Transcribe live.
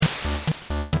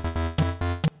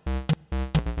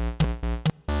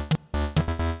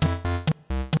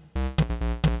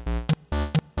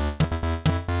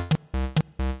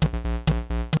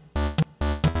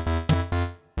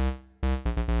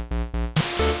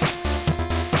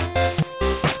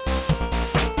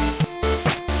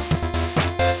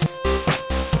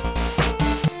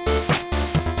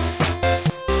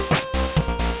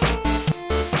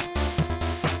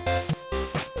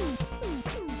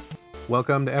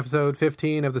Welcome to episode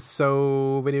 15 of the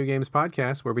So Video Games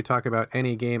podcast, where we talk about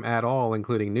any game at all,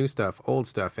 including new stuff, old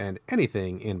stuff, and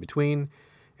anything in between.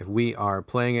 If we are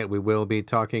playing it, we will be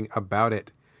talking about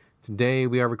it. Today,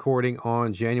 we are recording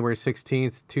on January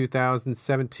 16th,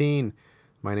 2017.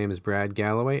 My name is Brad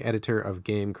Galloway, editor of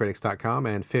GameCritics.com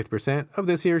and 50% of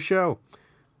this year's show.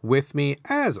 With me,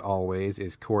 as always,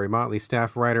 is Corey Motley,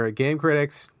 staff writer at Game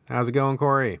Critics. How's it going,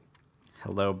 Corey?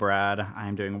 Hello, Brad.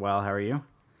 I'm doing well. How are you?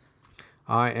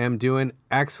 I am doing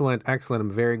excellent. I'm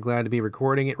very glad to be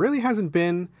recording. It really hasn't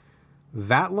been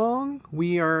that long.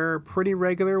 We are pretty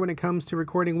regular when it comes to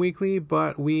recording weekly,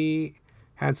 but we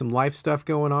had some life stuff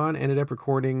going on, ended up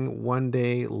recording one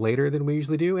day later than we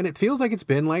usually do, and it feels like it's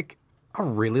been like a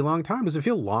really long time. Does it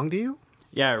feel long to you?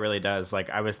 Yeah, it really does. Like,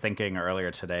 I was thinking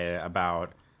earlier today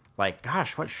about, like,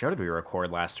 gosh, what show did we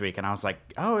record last week? And I was like,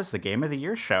 oh, it's the Game of the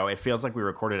Year show. It feels like we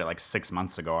recorded it like 6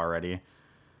 months ago already.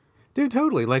 Dude,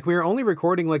 totally. Like, we're only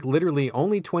recording like literally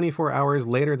only 24 hours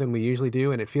later than we usually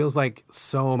do, and it feels like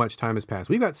so much time has passed.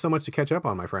 We've got so much to catch up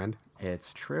on, my friend.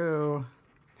 It's true.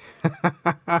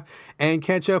 And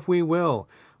catch up we will.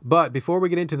 But before we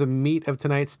get into the meat of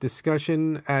tonight's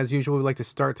discussion, as usual, we like to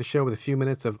start the show with a few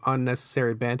minutes of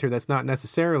unnecessary banter that's not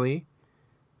necessarily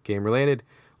game-related.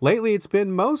 Lately, it's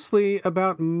been mostly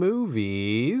about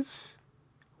movies.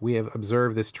 We have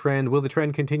observed this trend. Will the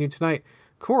trend continue tonight?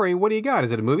 Corey, what do you got?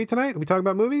 Is it a movie tonight? Are we talking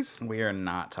about movies? We are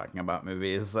not talking about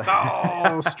movies.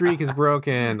 Oh, streak is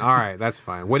broken. All right, that's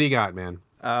fine. What do you got, man?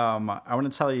 I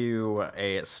want to tell you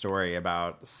a story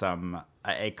about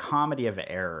a comedy of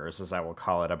errors, as I will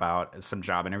call it, about some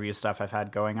job interview stuff I've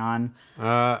had going on.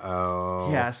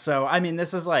 Uh-oh. Yeah, so, I mean,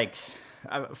 this is like,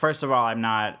 first of all,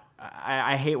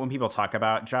 I hate when people talk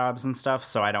about jobs and stuff,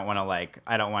 so I don't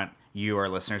want you or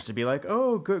listeners to be like,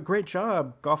 oh, good, great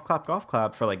job, golf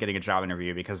clap for like getting a job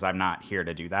interview, because I'm not here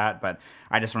to do that. But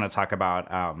I just want to talk about,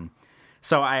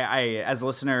 so I as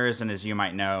listeners, and as you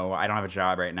might know, I don't have a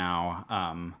job right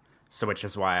now, so which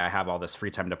is why I have all this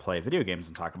free time to play video games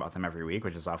and talk about them every week,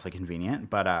 which is awfully convenient.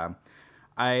 But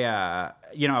I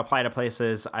apply to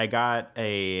places. I got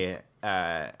an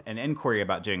inquiry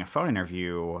about doing a phone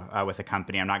interview with a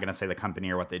company. I'm not going to say the company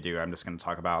or what they do. I'm just going to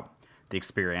talk about the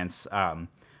experience.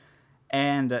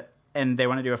 And they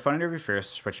want to do a phone interview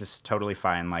first, which is totally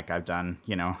fine. Like, I've done,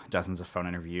 dozens of phone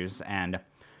interviews. And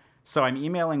so I'm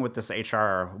emailing with this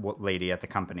HR lady at the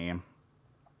company.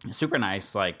 Super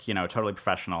nice, like, totally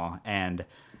professional. And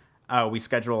we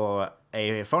schedule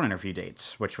a phone interview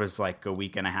date, which was like a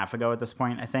week and a half ago at this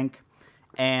point, I think.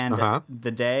 And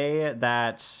the day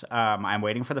that I'm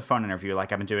waiting for the phone interview,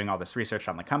 like, I've been doing all this research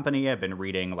on the company. I've been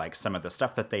reading, like, some of the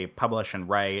stuff that they publish and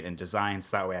write and design,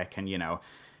 so that way I can,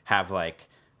 have, like,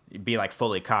 be, like,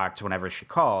 fully cocked whenever she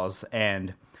calls.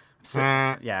 And so,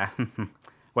 yeah,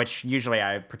 which usually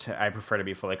I prefer to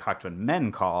be fully cocked when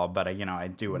men call, but, I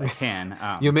do what I can.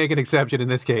 You'll make an exception in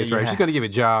this case, right? Yeah. She's going to give you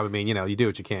a job. I mean, you do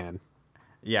what you can.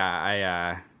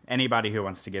 Yeah, anybody who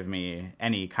wants to give me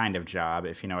any kind of job,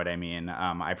 if you know what I mean,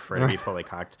 I prefer to be fully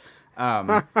cocked.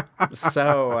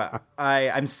 So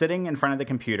I'm sitting in front of the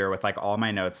computer with, like, all my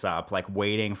notes up, like,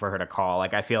 waiting for her to call.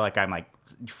 Like, I feel like I'm, like,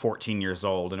 14 years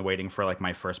old and waiting for, like,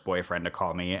 my first boyfriend to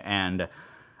call me. And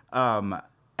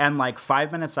like,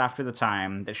 5 minutes after the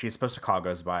time that she's supposed to call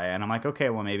goes by, and I'm like, okay,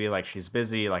 well, maybe, like, she's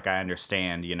busy. Like, I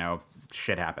understand,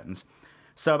 shit happens.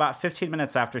 So about 15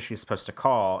 minutes after she's supposed to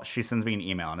call, she sends me an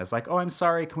email and is like, oh, I'm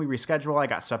sorry, can we reschedule? I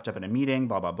got swept up in a meeting,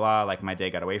 blah, blah, blah. Like, my day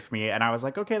got away from me. And I was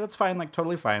like, okay, that's fine. Like,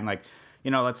 totally fine. Like,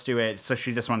 let's do it. So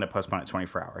she just wanted to postpone it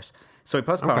 24 hours. So we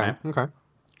postponed it. Okay.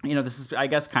 This is, I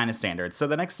guess, kind of standard. So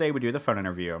the next day we do the phone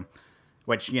interview,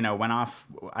 which, went off,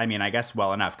 I mean, I guess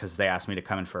well enough, because they asked me to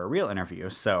come in for a real interview.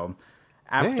 So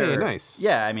after... Hey, nice.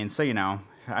 Yeah, I mean, so,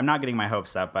 I'm not getting my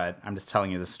hopes up, but I'm just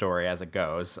telling you the story as it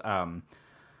goes.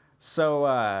 So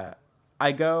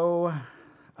I go,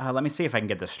 let me see if I can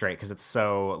get this straight, because it's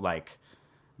so, like,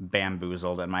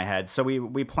 bamboozled in my head. So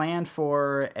we planned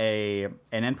for an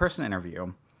in-person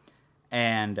interview,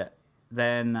 and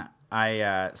then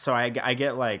I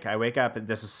get, like, I wake up,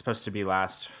 this was supposed to be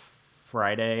last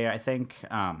Friday, I think,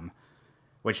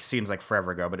 which seems like forever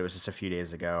ago, but it was just a few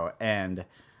days ago, and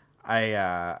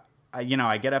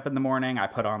I get up in the morning, I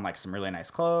put on, like, some really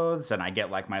nice clothes, and I get,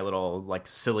 like, my little, like,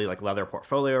 silly, like, leather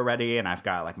portfolio ready, and I've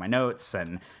got, like, my notes,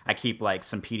 and I keep, like,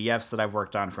 some PDFs that I've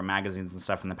worked on from magazines and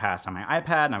stuff in the past on my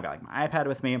iPad, and I've got, like, my iPad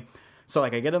with me. So,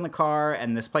 like, I get in the car,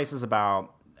 and this place is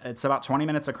about 20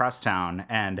 minutes across town,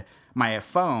 and my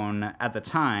phone, at the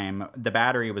time, the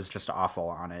battery was just awful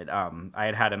on it.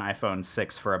 I had an iPhone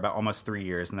 6 for about almost 3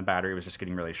 years, and the battery was just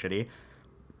getting really shitty.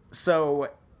 So...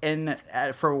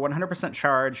 for 100%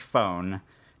 charge phone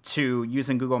to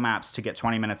using Google Maps to get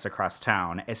 20 minutes across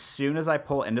town. As soon as I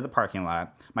pull into the parking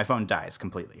lot, my phone dies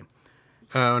completely.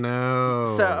 Oh, no.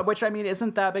 So, which, I mean,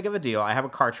 isn't that big of a deal. I have a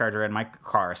car charger in my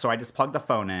car, so I just plugged the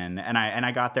phone in, and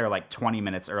I got there like 20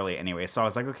 minutes early anyway. So I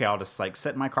was like, okay, I'll just like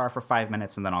sit in my car for 5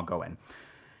 minutes, and then I'll go in.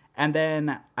 And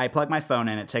then I plug my phone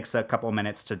in. It takes a couple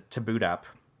minutes to boot up.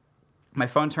 My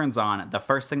phone turns on. The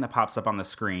first thing that pops up on the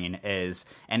screen is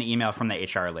an email from the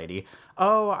HR lady.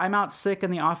 Oh, I'm out sick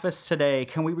in the office today.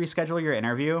 Can we reschedule your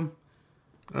interview?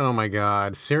 Oh my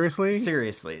God. Seriously?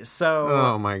 Seriously. So.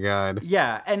 Oh my God.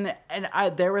 Yeah. And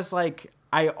there was like,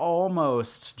 I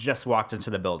almost just walked into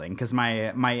the building because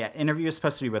my interview is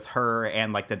supposed to be with her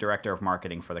and like the director of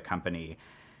marketing for the company.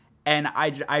 And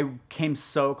I came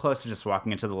so close to just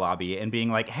walking into the lobby and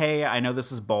being like, hey, I know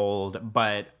this is bold,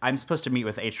 but I'm supposed to meet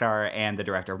with HR and the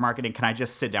director of marketing. Can I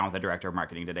just sit down with the director of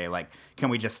marketing today? Like, can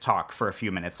we just talk for a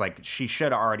few minutes? Like, she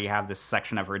should already have this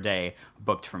section of her day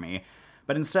booked for me.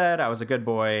 But instead, I was a good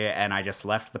boy, and I just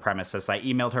left the premises. I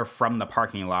emailed her from the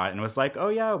parking lot and was like, oh,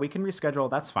 yeah, we can reschedule.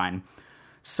 That's fine.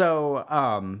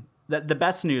 So, the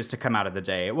best news to come out of the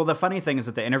day, well, the funny thing is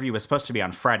that the interview was supposed to be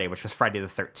on Friday, which was Friday the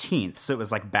 13th, so it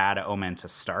was like bad omen to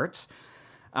start.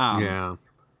 Yeah.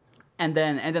 And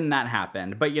then that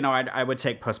happened. But, you know, I would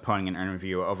take postponing an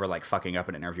interview over like fucking up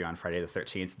an interview on Friday the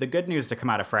 13th. The good news to come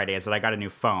out of Friday is that I got a new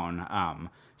phone.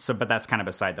 But that's kind of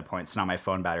beside the point. So now my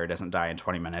phone battery doesn't die in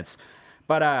 20 minutes.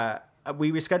 But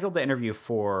we rescheduled the interview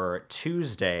for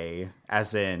Tuesday,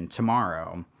 as in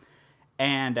tomorrow.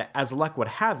 And as luck would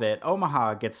have it,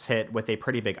 Omaha gets hit with a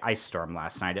pretty big ice storm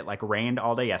last night. It like rained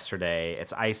all day yesterday.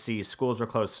 It's icy. Schools are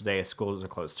closed today. Schools are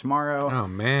closed tomorrow. Oh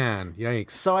man, yikes.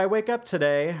 So I wake up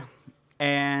today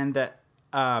and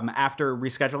after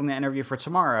rescheduling the interview for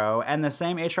tomorrow, and the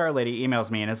same HR lady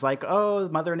emails me and is like, oh,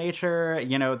 Mother Nature,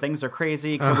 you know, things are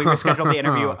crazy. Can we reschedule the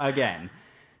interview again?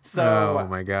 So, oh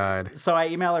my God. So I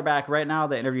email her back right now.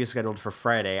 The interview is scheduled for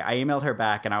Friday. I emailed her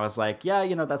back and I was like, yeah,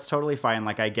 you know, that's totally fine.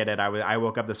 Like, I get it. I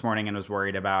woke up this morning and was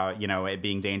worried about, you know, it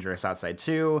being dangerous outside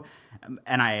too.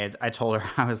 And I told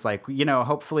her, I was like, you know,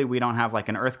 hopefully we don't have like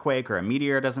an earthquake or a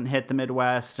meteor doesn't hit the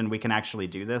Midwest and we can actually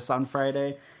do this on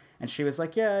Friday. And she was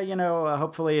like, yeah, you know,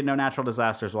 hopefully no natural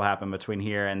disasters will happen between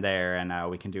here and there and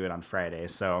we can do it on Friday.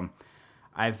 So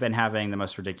I've been having the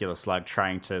most ridiculous luck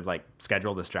trying to like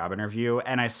schedule this job interview.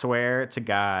 And I swear to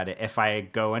God, if I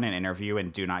go in an interview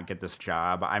and do not get this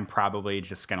job, I'm probably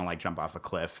just going to like jump off a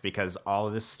cliff because all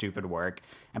of this stupid work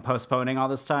and postponing all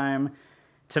this time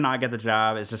to not get the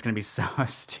job is just going to be so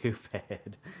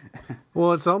stupid.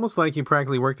 Well, it's almost like you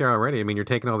practically work there already. I mean, you're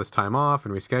taking all this time off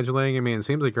and rescheduling. I mean, it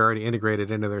seems like you're already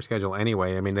integrated into their schedule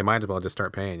anyway. I mean, they might as well just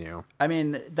start paying you. I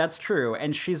mean, that's true.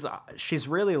 And she's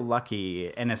really lucky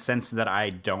in a sense that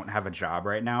I don't have a job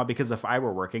right now, because if I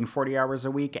were working 40 hours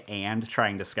a week and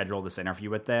trying to schedule this interview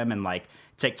with them and like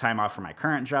take time off from my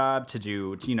current job to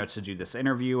do this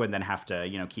interview and then have to,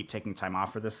 you know, keep taking time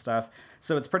off for this stuff.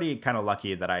 So it's pretty kind of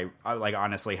lucky that I like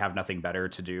honestly have nothing better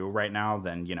to do right now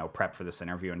than, you know, prep for this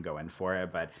interview and go in for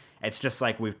it. But it's just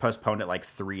like we've postponed it like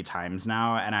 3 times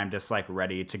now, and I'm just like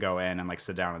ready to go in and like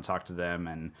sit down and talk to them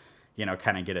and, you know,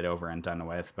 kind of get it over and done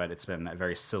with. But it's been a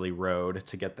very silly road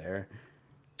to get there.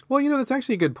 Well, you know, that's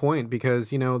actually a good point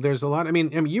because, you know, there's a lot. I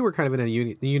mean, you were kind of in a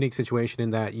unique situation in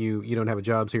that you don't have a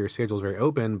job, so your schedule's very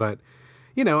open. But,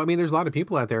 you know, I mean, there's a lot of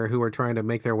people out there who are trying to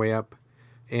make their way up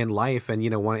in life and, you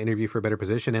know, want to interview for a better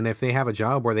position. And if they have a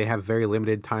job where they have very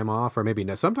limited time off, or maybe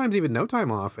sometimes even no time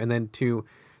off, and then to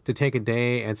take a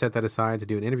day and set that aside to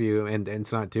do an interview and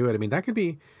to not do it, I mean, that could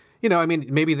be, you know, I mean,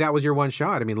 maybe that was your one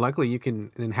shot. I mean, luckily you can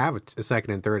have a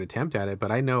second and third attempt at it,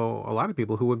 but I know a lot of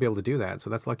people who would be able to do that. So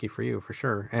that's lucky for you for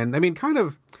sure. And I mean, I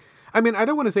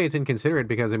don't want to say it's inconsiderate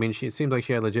because, I mean, it seems like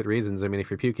she had legit reasons. I mean, if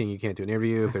you're puking, you can't do an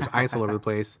interview. If there's ice all over the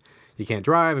place, you can't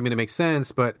drive. I mean, it makes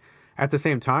sense. But at the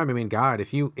same time, I mean, God,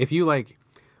 if you like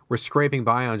were scraping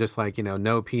by on just like, you know,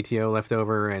 no PTO left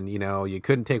over and, you know, you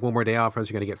couldn't take one more day off or else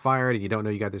you're going to get fired and you don't know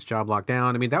you got this job locked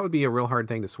down. I mean, that would be a real hard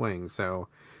thing to swing. So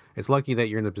it's lucky that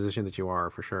you're in the position that you are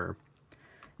for sure.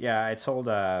 Yeah, I told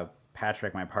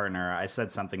Patrick, my partner, I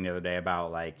said something the other day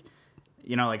about like,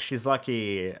 you know, like she's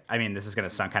lucky. I mean, this is going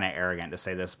to sound kind of arrogant to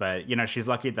say this, but, you know, she's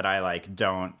lucky that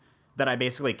I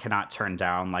basically cannot turn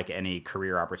down like any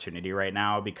career opportunity right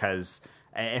now, because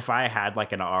if I had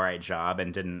like an all right job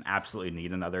and didn't absolutely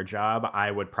need another job,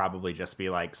 I would probably just be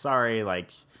like, sorry,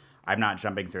 like I'm not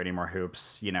jumping through any more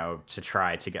hoops, you know, to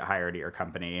try to get hired at your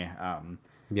company.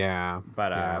 Yeah.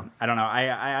 But I don't know.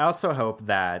 I also hope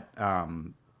that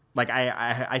like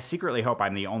I secretly hope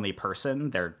I'm the only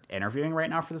person they're interviewing right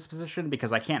now for this position,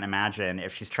 because I can't imagine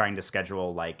if she's trying to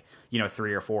schedule like,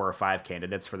 3 or 4 or 5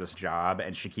 candidates for this job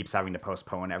and she keeps having to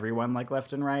postpone everyone like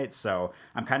left and right. So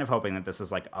I'm kind of hoping that this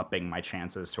is like upping my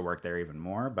chances to work there even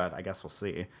more, but I guess we'll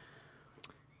see.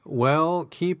 Well,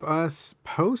 keep us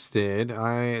posted.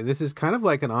 This is kind of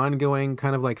like an ongoing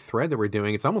kind of like thread that we're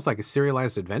doing. It's almost like a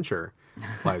serialized adventure.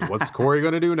 Like, what's Corey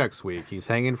going to do next week? He's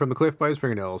hanging from the cliff by his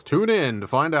fingernails. Tune in to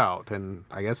find out. And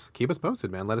I guess keep us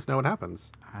posted, man. Let us know what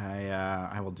happens.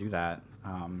 I will do that.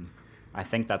 I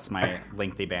think that's my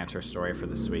lengthy banter story for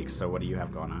this week. So what do you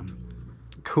have going on?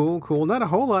 Cool. Not a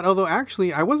whole lot. Although,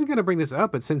 actually, I wasn't going to bring this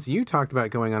up, but since you talked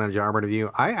about going on a job interview,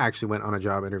 I actually went on a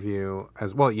job interview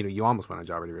as well. You almost went on a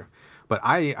job interview. But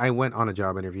I went on a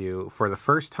job interview for the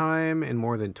first time in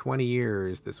more than 20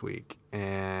 years this week.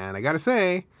 And I got to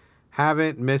say,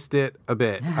 haven't missed it a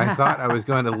bit. I thought I was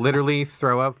going to literally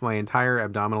throw up my entire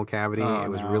abdominal cavity. It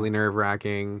was really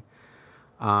nerve-wracking.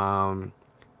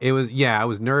 I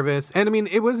was nervous. And I mean,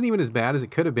 it wasn't even as bad as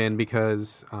it could have been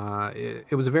because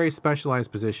it was a very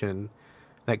specialized position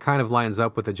that kind of lines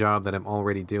up with the job that I'm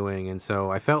already doing. And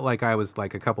so I felt like I was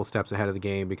like a couple steps ahead of the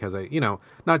game because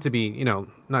not to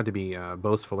be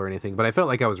boastful or anything, but I felt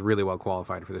like I was really well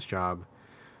qualified for this job.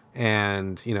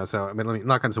 And, so I mean, let me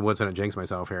knock on some wood so I don't jinx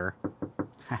myself here.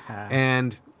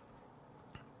 And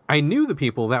I knew the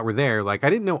people that were there. Like, I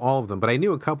didn't know all of them, but I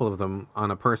knew a couple of them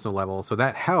on a personal level. So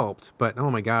that helped. But,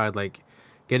 oh my God, like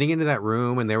getting into that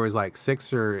room and there was like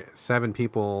 6 or 7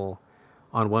 people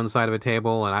on one side of a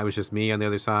table and I was just me on the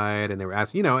other side, and they were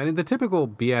asking, and the typical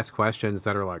BS questions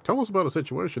that are like, tell us about a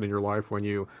situation in your life when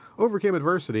you overcame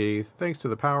adversity thanks to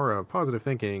the power of positive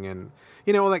thinking, and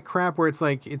all that crap where it's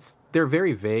like they're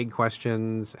very vague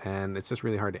questions and it's just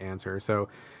really hard to answer. So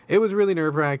it was really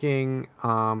nerve-wracking.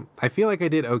 I feel like I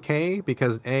did okay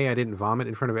because A, I didn't vomit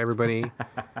in front of everybody,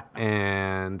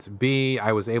 and B,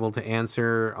 I was able to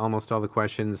answer almost all the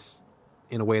questions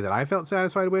in a way that I felt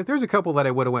satisfied with. There's a couple that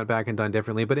I would have went back and done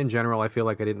differently, but in general, I feel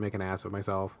like I didn't make an ass of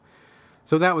myself.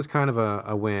 So that was kind of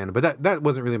a win, but that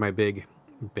wasn't really my big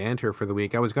banter for the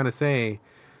week. I was going to say,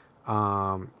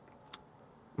 my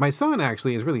son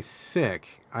actually is really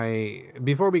sick.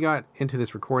 Before we got into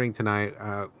this recording tonight,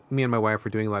 me and my wife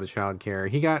were doing a lot of childcare.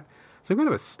 He got some kind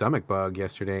of a stomach bug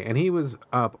yesterday, and he was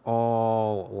up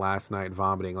all last night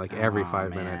vomiting like every 5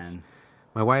 minutes.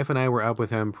 My wife and I were up with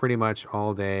him pretty much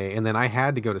all day, and then I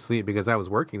had to go to sleep because I was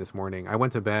working this morning. I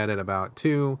went to bed at about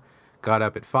 2, got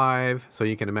up at 5, so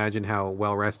you can imagine how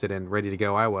well rested and ready to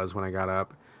go I was when I got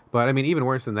up. But I mean, even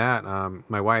worse than that,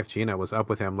 my wife Gina was up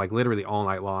with him like literally all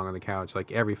night long on the couch,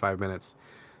 like every 5 minutes,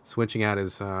 switching out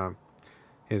his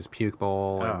puke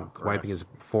bowl and wiping his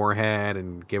forehead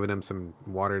and giving him some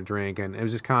water to drink, and it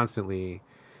was just constantly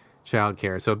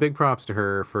childcare. So big props to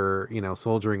her for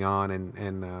soldiering on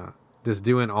and just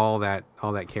doing all that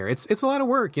care. It's a lot of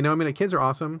work, I mean, the kids are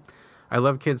awesome. I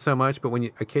love kids so much, but when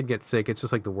a kid gets sick, it's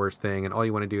just like the worst thing, and all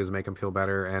you want to do is make them feel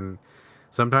better. And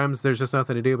sometimes there's just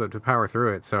nothing to do but to power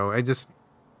through it. So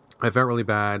I felt really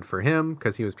bad for him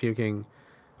because he was puking.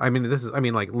 I mean,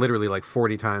 like literally like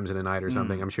 40 times in a night or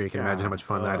something. I'm sure you can imagine how much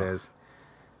fun that is.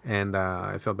 And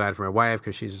I felt bad for my wife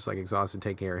because she's just like exhausted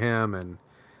taking care of him. And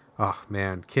oh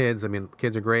man, kids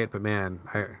are great, but man,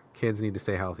 kids need to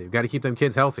stay healthy. We've got to keep them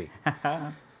kids healthy.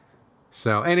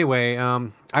 So anyway,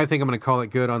 I think I'm going to call it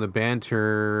good on the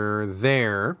banter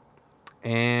there.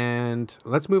 And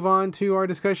let's move on to our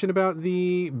discussion about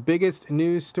the biggest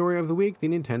news story of the week, the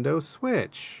Nintendo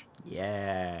Switch.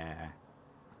 Yeah,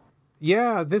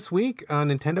 this week,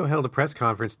 Nintendo held a press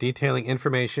conference detailing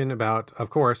information about, of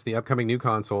course, the upcoming new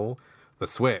console, the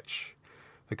Switch.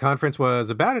 The conference was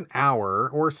about an hour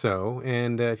or so,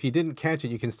 and if you didn't catch it,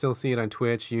 you can still see it on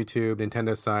Twitch, YouTube,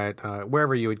 Nintendo site,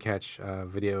 wherever you would catch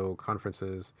video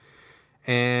conferences.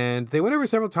 And they went over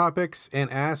several topics and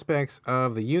aspects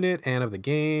of the unit and of the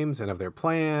games and of their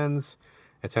plans,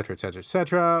 etc., etc.,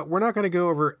 etc. We're not going to go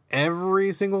over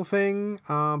every single thing,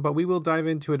 but we will dive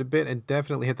into it a bit and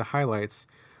definitely hit the highlights.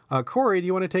 Corey, do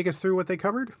you want to take us through what they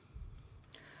covered?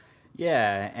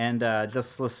 Yeah, and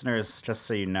just listeners, just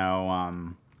so you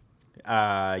know,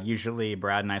 usually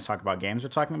Brad and I talk about games we're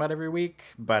talking about every week,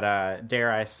 but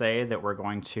dare I say that we're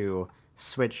going to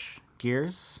switch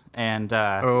gears and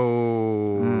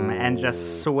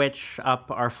just switch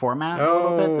up our format a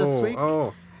little bit this week.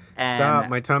 Stop,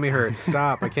 my tummy hurts.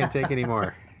 Stop, I can't take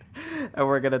anymore. And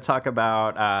we're going to talk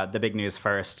about the big news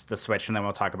first, the Switch, and then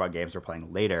we'll talk about games we're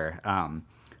playing later.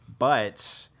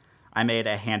 But I made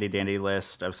a handy-dandy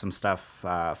list of some stuff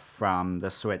from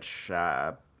the Switch,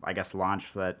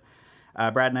 launch that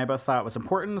Brad and I both thought was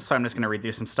important, so I'm just going to read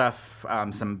through some stuff,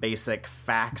 some basic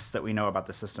facts that we know about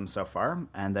the system so far,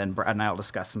 and then Brad and I will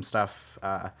discuss some stuff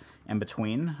in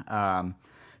between.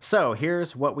 So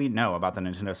here's what we know about the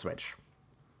Nintendo Switch.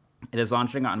 It is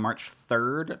launching on March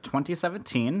 3rd,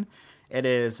 2017. It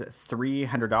is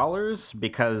 $300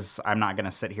 because I'm not going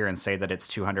to sit here and say that it's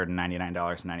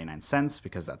 $299.99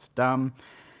 because that's dumb.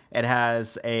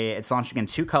 It's launching in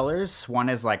two colors. One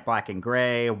is like black and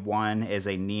gray. One is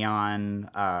a neon,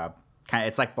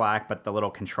 it's like black, but the little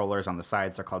controllers on the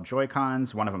sides are called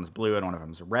Joy-Cons. One of them is blue and one of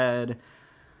them is red.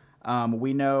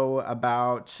 We know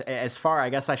about, as far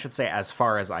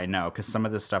as I know, because some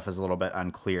of this stuff is a little bit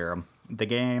unclear.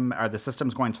 The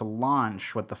system's going to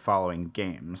launch with the following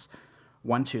games: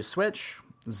 1-2 Switch,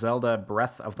 Zelda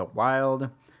Breath of the Wild,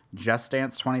 Just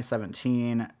Dance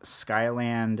 2017,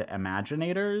 Skyland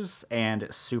Imaginators, and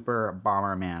Super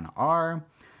Bomberman R,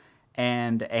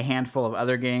 and a handful of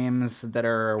other games that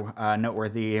are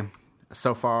noteworthy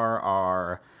so far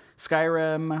are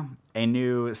Skyrim, a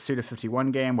new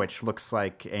Suda51 game, which looks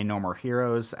like a No More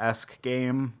Heroes-esque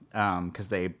game, because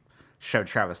they showed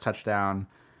Travis Touchdown,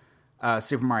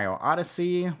 Super Mario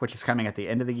Odyssey, which is coming at the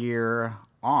end of the year,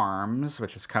 ARMS,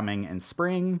 which is coming in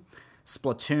spring,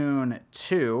 Splatoon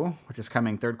 2, which is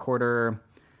coming third quarter,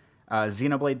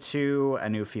 Xenoblade 2, a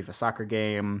new FIFA soccer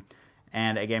game,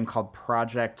 and a game called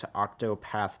Project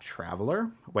Octopath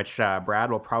Traveler, which Brad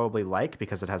will probably like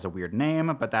because it has a weird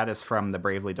name, but that is from the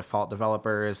Bravely Default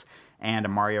developers, and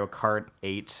Mario Kart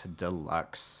 8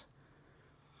 Deluxe.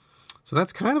 So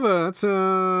that's kind of it's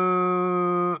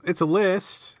a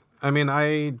list. I mean,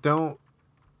 I don't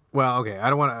want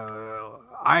to,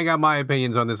 I got my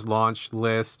opinions on this launch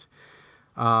list.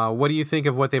 What do you think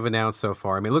of what they've announced so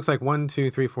far? I mean, it looks like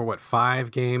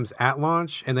 5 games at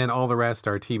launch, and then all the rest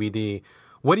are TBD.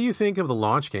 What do you think of the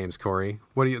launch games, Corey?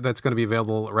 That's going to be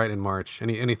available right in March?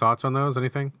 Any thoughts on those?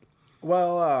 Anything?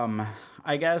 Well,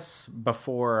 I guess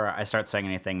before I start saying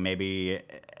anything, maybe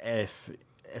if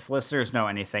listeners know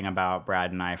anything about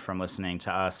Brad and I from listening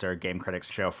to us or Game Critics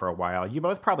Show for a while, you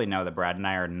both probably know that Brad and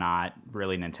I are not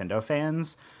really Nintendo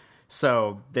fans.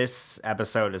 So this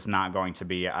episode is not going to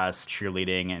be us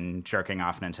cheerleading and jerking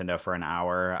off Nintendo for an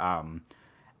hour.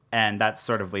 And that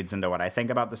sort of leads into what I think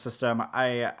about the system.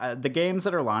 The games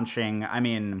that are launching, I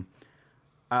mean,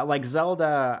 like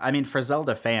Zelda, I mean, for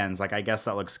Zelda fans, like, I guess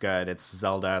that looks good. It's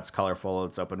Zelda, it's colorful,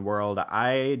 it's open world.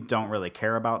 I don't really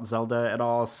care about Zelda at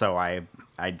all, so I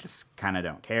just kind of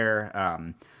don't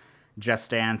care.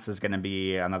 Just Dance is going to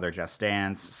be another Just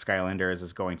Dance. Skylanders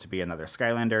is going to be another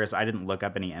Skylanders. I didn't look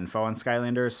up any info on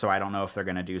Skylanders, so I don't know if they're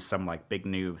going to do some like big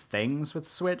new things with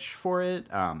Switch for it.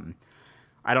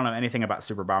 I don't know anything about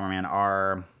Super Bomberman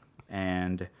R,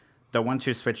 and the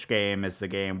 1-2 Switch game is the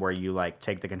game where you like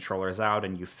take the controllers out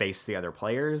and you face the other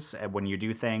players when you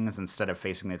do things instead of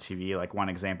facing the TV. Like one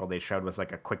example they showed was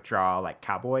like a quick draw like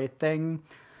cowboy thing.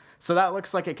 So that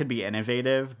looks like it could be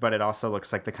innovative, but it also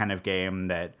looks like the kind of game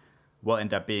that will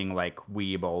end up being like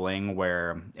Wii Bowling,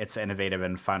 where it's innovative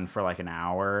and fun for like an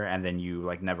hour and then you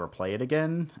like never play it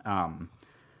again.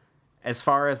 As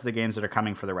far as the games that are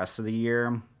coming for the rest of the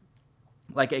year,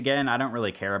 like, again, I don't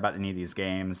really care about any of these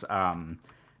games.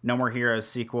 No More Heroes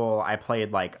sequel, I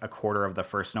played like a quarter of the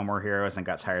first No More Heroes and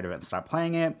got tired of it and stopped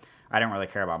playing it. I don't really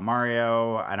care about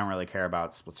Mario. I don't really care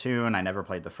about Splatoon. I never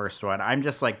played the first one. I'm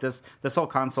just like, this whole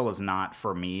console is not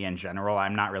for me in general.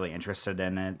 I'm not really interested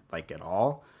in it like at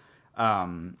all.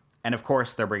 And of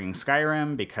course they're bringing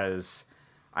Skyrim because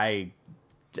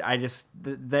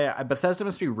Bethesda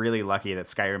must be really lucky that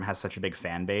Skyrim has such a big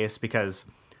fan base, because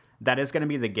that is going to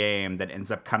be the game that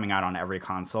ends up coming out on every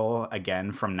console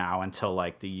again from now until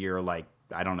like the year, like,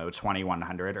 I don't know,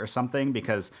 2100 or something,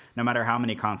 because no matter how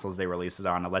many consoles they release it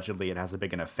on, allegedly it has a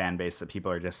big enough fan base that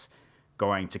people are just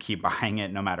going to keep buying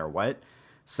it no matter what.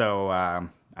 So I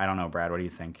don't know, Brad, what do you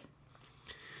think?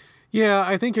 Yeah,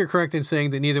 I think you're correct in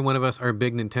saying that neither one of us are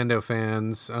big Nintendo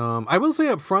fans. I will say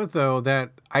up front, though,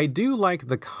 that I do like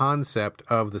the concept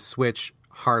of the Switch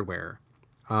hardware.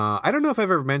 I don't know if I've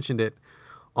ever mentioned it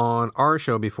on our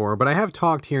show before, but I have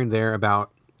talked here and there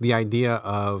about the idea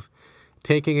of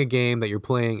taking a game that you're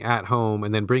playing at home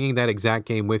and then bringing that exact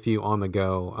game with you on the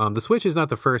go. The Switch is not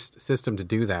the first system to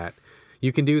do that.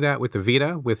 You can do that with the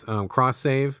Vita, with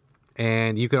cross-save,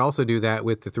 and you can also do that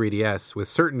with the 3DS with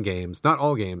certain games, not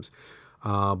all games.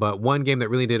 But one game that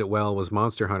really did it well was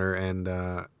Monster Hunter, and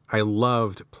I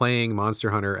loved playing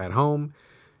Monster Hunter at home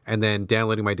and then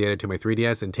downloading my data to my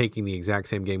 3DS and taking the exact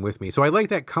same game with me. So I like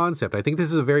that concept. I think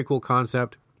this is a very cool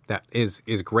concept that is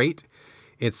great.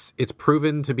 It's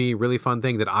proven to be a really fun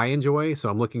thing that I enjoy, so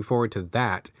I'm looking forward to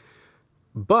that.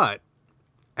 But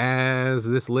as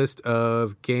this list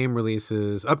of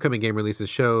upcoming game releases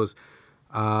shows,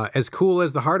 as cool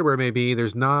as the hardware may be,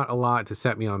 there's not a lot to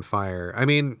set me on fire. I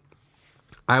mean,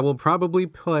 I will probably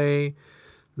play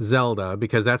Zelda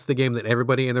because that's the game that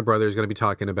everybody and their brother is going to be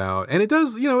talking about. And it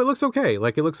does, it looks okay.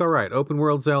 Like, it looks all right. Open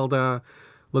world Zelda,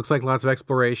 looks like lots of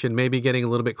exploration, maybe getting a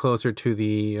little bit closer to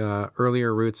the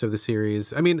earlier roots of the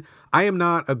series. I mean, I am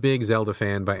not a big Zelda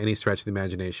fan by any stretch of the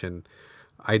imagination.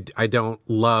 I don't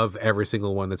love every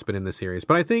single one that's been in the series,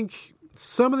 but I think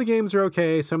some of the games are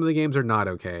okay, some of the games are not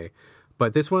okay.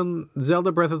 But this one,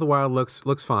 Zelda Breath of the Wild,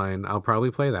 looks fine. I'll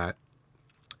probably play that.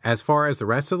 As far as the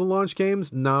rest of the launch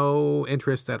games, no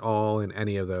interest at all in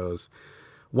any of those.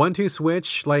 1-2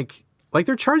 Switch, like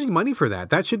they're charging money for that.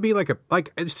 That should be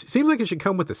it seems like it should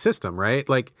come with the system, right?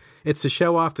 Like, it's to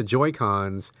show off the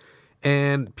Joy-Cons.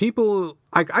 And people,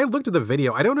 I looked at the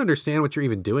video. I don't understand what you're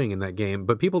even doing in that game,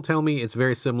 but people tell me it's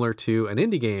very similar to an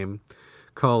indie game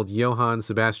called Johann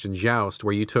Sebastian Joust,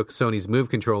 where you took Sony's Move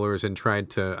controllers and tried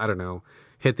to, I don't know,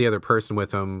 hit the other person with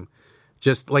them,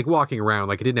 just like walking around,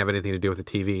 like it didn't have anything to do with the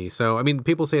TV. So, I mean,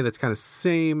 people say that's kind of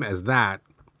same as that.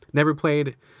 Never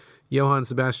played Johann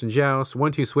Sebastian Joust.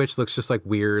 1-2 Switch looks just like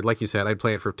weird. Like you said, I'd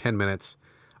play it for 10 minutes.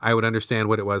 I would understand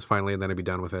what it was finally, and then I'd be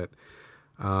done with it.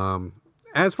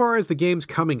 As far as the games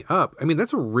coming up, I mean,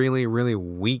 that's a really, really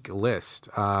weak list.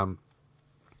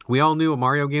 We all knew a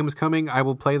Mario game was coming. I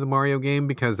will play the Mario game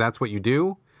because that's what you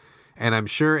do. And I'm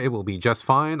sure it will be just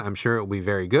fine. I'm sure it will be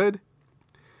very good.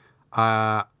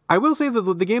 I will say that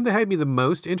the game that had me the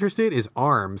most interested is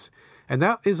ARMS. And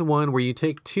that is one where you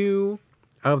take two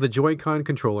of the Joy-Con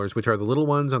controllers, which are the little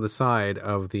ones on the side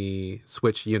of the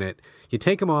Switch unit. You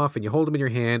take them off and you hold them in your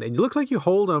hand. And it looks like you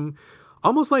hold them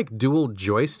almost like dual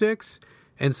joysticks.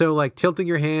 And so, like, tilting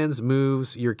your hands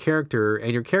moves your character.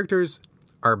 And your characters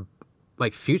are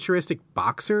like futuristic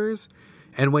boxers,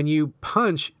 and when you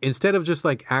punch, instead of just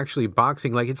like actually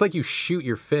boxing, like it's like you shoot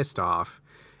your fist off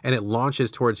and it launches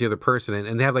towards the other person,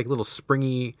 and they have like little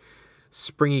springy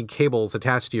cables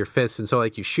attached to your fists, and so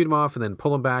like you shoot them off and then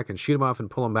pull them back and shoot them off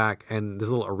and pull them back, and this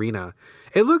little arena.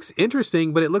 It looks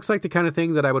interesting, but it looks like the kind of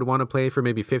thing that I would want to play for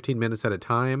maybe 15 minutes at a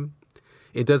time.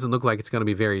 It doesn't look like it's going to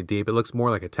be very deep. It looks more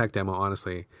like a tech demo,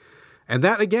 honestly. And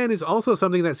that, again, is also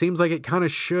something that seems like it kind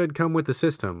of should come with the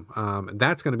system.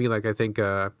 That's going to be, like, I think,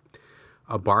 a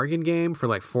bargain game for,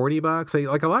 like, $40.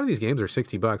 Like, a lot of these games are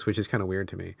 $60, which is kind of weird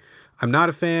to me. I'm not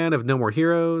a fan of No More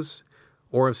Heroes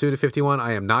or of Suda51.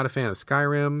 I am not a fan of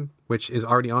Skyrim, which is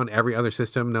already on every other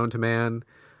system known to man.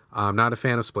 I'm not a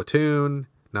fan of Splatoon.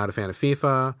 Not a fan of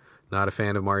FIFA. Not a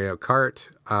fan of Mario Kart.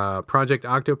 Project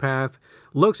Octopath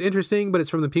looks interesting, but it's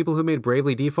from the people who made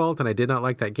Bravely Default, and I did not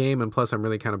like that game, and plus I'm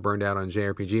really kind of burned out on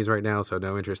JRPGs right now, so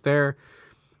no interest there.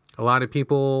 A lot of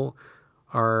people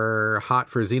are hot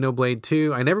for Xenoblade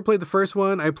 2. I never played the first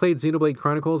one. I played Xenoblade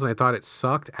Chronicles, and I thought it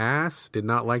sucked ass. Did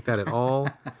not like that at all.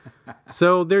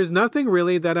 So there's nothing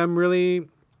really that I'm really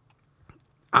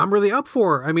up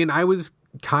for. I mean, I was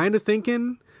kind of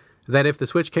thinking that if the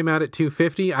Switch came out at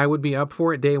 $250, I would be up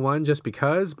for it day one just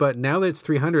because. But now that it's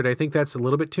 $300, I think that's a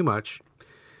little bit too much,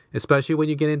 especially when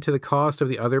you get into the cost of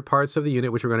the other parts of the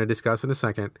unit, which we're going to discuss in a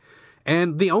second.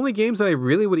 And the only games that I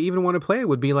really would even want to play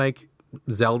would be like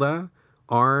Zelda,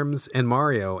 ARMS, and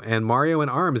Mario. And Mario and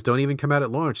ARMS don't even come out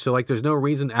at launch. So like there's no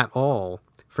reason at all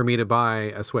for me to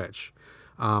buy a Switch.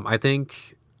 I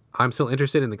think I'm still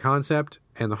interested in the concept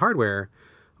and the hardware,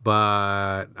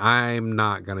 but I'm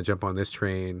not going to jump on this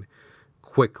train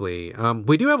quickly.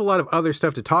 We do have a lot of other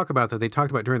stuff to talk about that they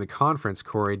talked about during the conference,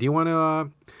 Corey. Do you want to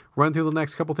run through the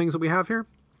next couple things that we have here?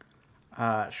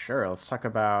 Sure. Let's talk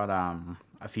about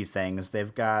a few things.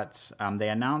 They've got they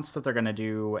announced that they're going to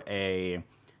do a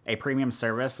premium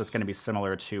service that's going to be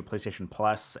similar to PlayStation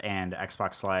Plus and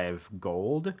Xbox Live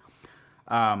Gold.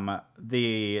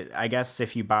 I guess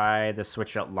if you buy the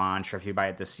Switch at launch or if you buy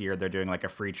it this year, they're doing like a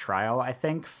free trial, I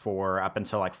think, for up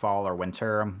until like fall or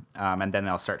winter. And then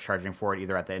they'll start charging for it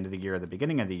either at the end of the year or the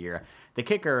beginning of the year. The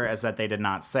kicker is that they did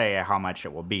not say how much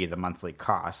it will be, the monthly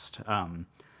cost.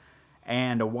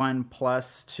 And one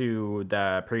plus to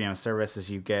the premium service is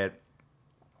you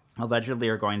allegedly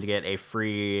are going to get a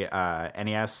free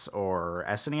NES or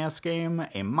SNES game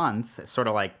a month, sort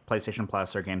of like PlayStation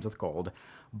Plus or Games with Gold.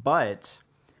 But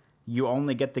you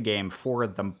only get the game for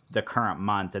the current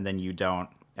month, and then you don't,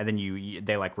 and then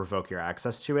they like revoke your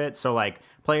access to it. So like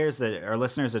players that or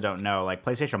listeners that don't know, like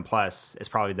PlayStation Plus is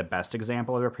probably the best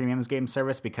example of a premium game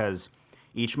service because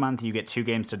each month you get 2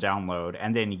 games to download,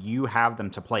 and then you have them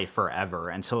to play forever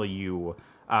until you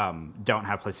don't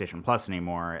have PlayStation Plus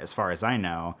anymore, as far as I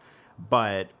know.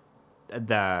 But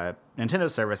the Nintendo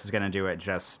service is going to do it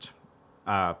just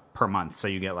per month. So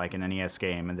you get like an NES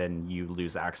game and then you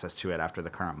lose access to it after the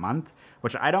current month,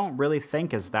 which I don't really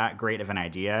think is that great of an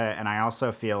idea. And I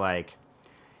also feel like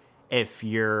if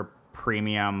your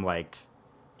premium, like,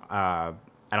 I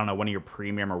don't know, one of your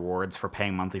premium rewards for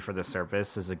paying monthly for the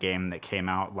service is a game that came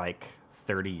out like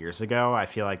 30 years ago, I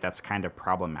feel like that's kind of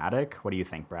problematic. What do you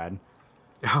think, Brad?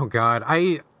 Oh God,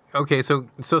 okay. So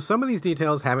some of these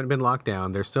details haven't been locked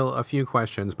down. There's still a few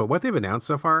questions, but what they've announced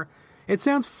so far, it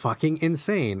sounds fucking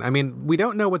insane. I mean, we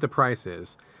don't know what the price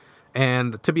is,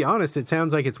 and to be honest, it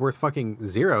sounds like it's worth fucking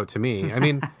zero to me. I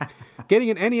mean, getting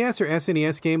an NES or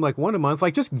SNES game like one a month,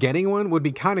 like just getting one would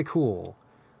be kind of cool,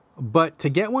 but to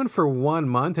get one for 1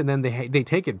 month and then they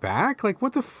take it back, like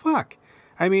what the fuck?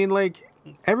 I mean, like.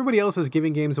 Everybody else is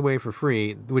giving games away for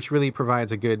free, which really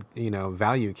provides a good,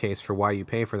 value case for why you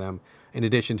pay for them, in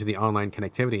addition to the online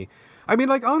connectivity. I mean,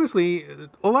 like, honestly,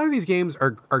 a lot of these games are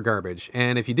garbage.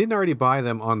 And if you didn't already buy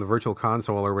them on the virtual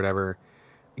console or whatever,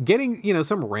 getting,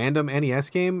 some random NES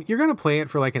game, you're going to play it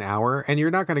for like an hour and you're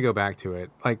not going to go back to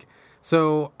it. Like,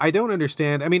 so I don't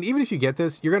understand. I mean, even if you get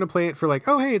this, you're going to play it for like,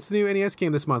 oh, hey, it's the new NES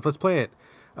game this month. Let's play it.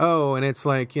 Oh, and it's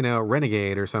like,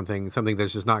 Renegade or something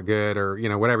that's just not good or,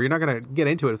 whatever. You're not going to get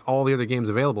into it with all the other games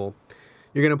available.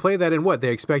 You're going to play that in what?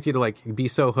 They expect you to like be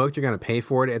so hooked you're going to pay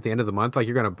for it at the end of the month. Like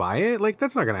you're going to buy it. Like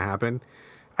that's not going to happen.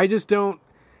 I just don't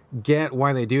get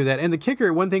why they do that. And the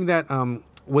kicker, one thing that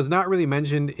was not really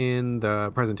mentioned in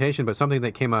the presentation, but something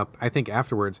that came up, I think,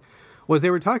 afterwards, was they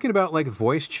were talking about like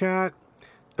voice chat.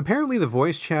 Apparently the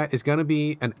voice chat is going to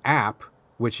be an app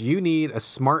which you need a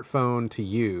smartphone to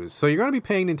use. So you're going to be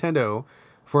paying Nintendo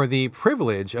for the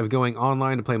privilege of going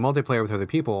online to play multiplayer with other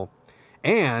people,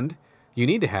 and you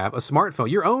need to have a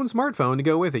smartphone, your own smartphone to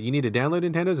go with it. You need to download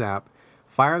Nintendo's app,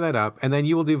 fire that up, and then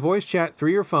you will do voice chat through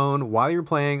your phone while you're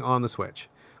playing on the Switch.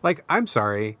 Like, I'm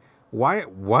sorry, why?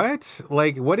 What?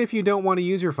 Like, what if you don't want to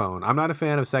use your phone? I'm not a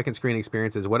fan of second screen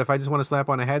experiences. What if I just want to slap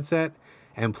on a headset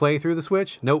and play through the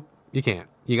Switch? Nope. You can't.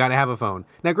 You got to have a phone.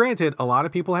 Now, granted, a lot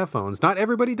of people have phones. Not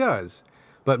everybody does.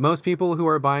 But most people who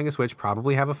are buying a Switch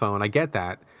probably have a phone. I get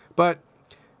that. But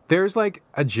there's like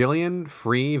a jillion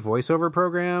free voiceover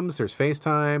programs. There's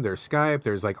FaceTime. There's Skype.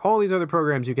 There's like all these other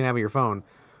programs you can have on your phone.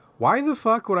 Why the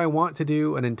fuck would I want to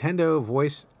do a Nintendo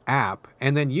voice app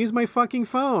and then use my fucking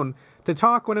phone to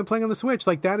talk when I'm playing on the Switch?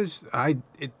 Like that is,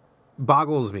 it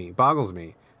boggles me.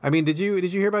 I mean, did you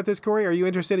hear about this, Corey? Are you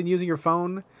interested in using your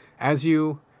phone as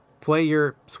you play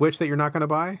your Switch that you're not going to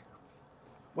buy?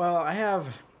 Well, I have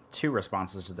two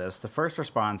responses to this. The first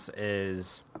response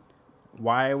is,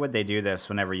 why would they do this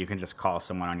whenever you can just call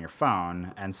someone on your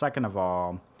phone? And second of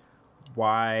all,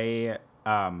 why,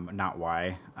 not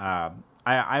why.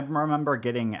 I remember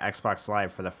getting Xbox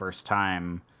Live for the first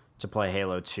time to play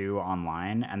Halo 2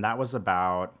 online, and that was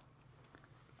about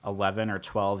 11 or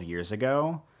 12 years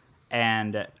ago.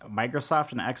 And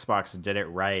Microsoft and Xbox did it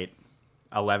right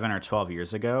 11 or 12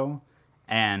 years ago,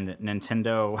 and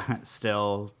Nintendo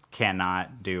still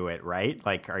cannot do it right.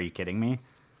 Like, are you kidding me?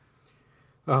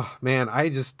 Oh man, I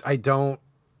don't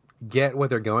get what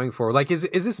they're going for. Like, is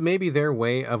this maybe their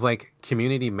way of like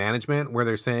community management, where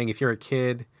they're saying if you're a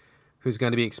kid who's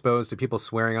going to be exposed to people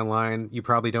swearing online, you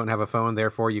probably don't have a phone,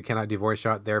 therefore you cannot do voice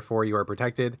chat, therefore you are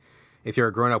protected. If you're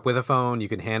a grown up with a phone, you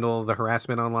can handle the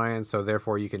harassment online, so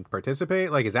therefore you can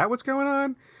participate. Like, is that what's going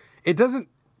on? It doesn't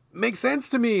make sense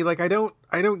to me. Like, I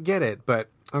don't get it. But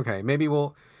okay, maybe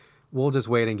we'll just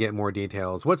wait and get more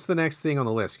details. What's the next thing on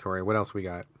the list, Corey? What else we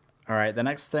got? All right, the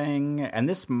next thing, and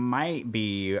this might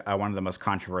be one of the most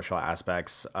controversial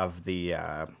aspects of the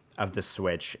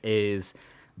Switch, is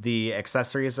the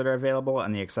accessories that are available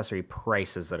and the accessory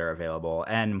prices that are available.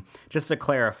 And just to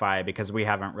clarify, because we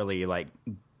haven't really like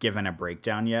given a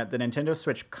breakdown yet, the Nintendo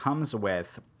Switch comes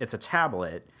with, it's a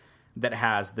tablet that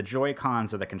has the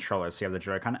Joy-Cons or the controllers. So you have the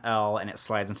Joy-Con L, and it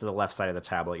slides into the left side of the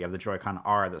tablet. You have the Joy-Con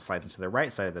R that slides into the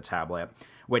right side of the tablet,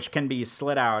 which can be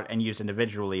slid out and used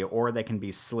individually, or they can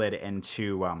be slid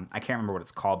into, I can't remember what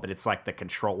it's called, but it's like the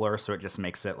controller, so it just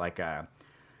makes it like a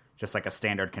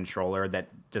standard controller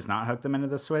that does not hook them into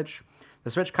the Switch. The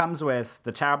Switch comes with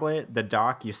the tablet, the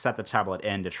dock. You set the tablet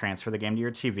in to transfer the game to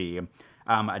your TV,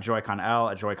 a Joy-Con L,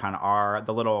 a Joy-Con R,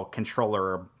 the little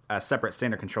controller, a separate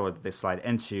standard controller that they slide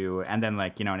into, and then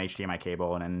like, an HDMI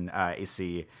cable and an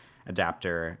AC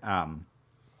adapter.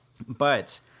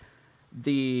 But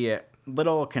the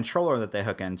little controller that they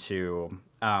hook into,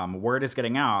 word is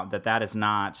getting out that is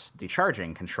not the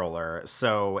charging controller.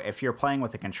 So if you're playing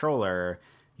with a controller,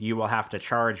 you will have to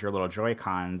charge your little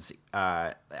Joy-Cons,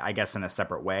 I guess in a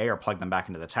separate way, or plug them back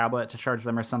into the tablet to charge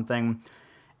them or something.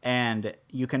 And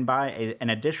you can buy an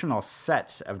additional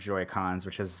set of Joy-Cons,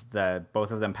 which is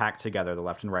both of them packed together, the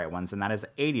left and right ones, and that is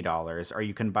 $80. Or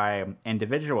you can buy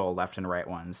individual left and right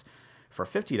ones for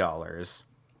 $50.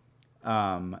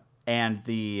 And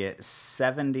the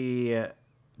 $70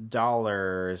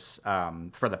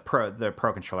 for the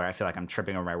Pro controller. I feel like I'm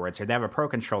tripping over my words here. They have a Pro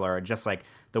controller, just like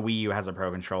the Wii U has a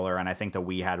Pro controller, and I think the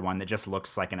Wii had one that just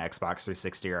looks like an Xbox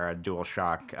 360 or a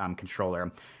DualShock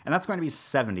controller, and that's going to be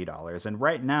 $70. And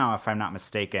right now, if I'm not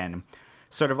mistaken,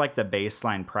 sort of like the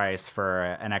baseline price for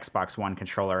an Xbox One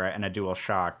controller and a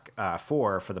DualShock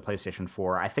 4 for the PlayStation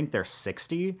 4, I think they're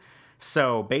 $60.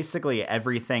 So basically,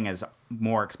 everything is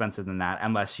more expensive than that,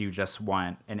 unless you just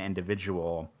want an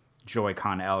individual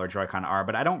Joy-Con L or Joy-Con R.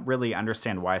 But I don't really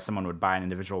understand why someone would buy an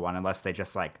individual one unless they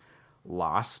just like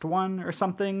lost one or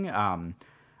something.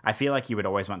 I feel like you would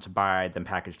always want to buy them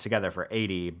packaged together for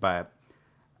 $80, but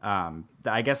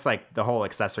I guess like the whole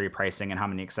accessory pricing and how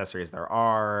many accessories there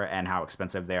are and how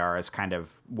expensive they are is kind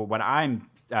of what I'm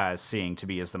seeing to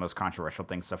be is the most controversial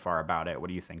thing so far about it. What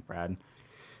do you think, Brad?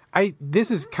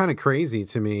 This is kind of crazy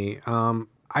to me.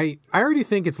 I already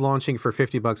think it's launching for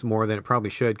 $50 more than it probably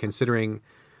should, considering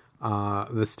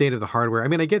the state of the hardware. I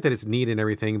mean, I get that it's neat and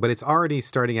everything, but it's already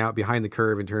starting out behind the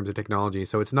curve in terms of technology,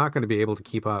 so it's not going to be able to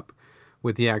keep up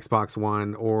with the Xbox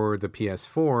One or the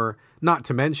PS4, not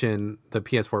to mention the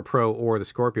PS4 Pro or the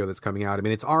Scorpio that's coming out. I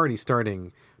mean, it's already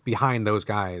starting behind those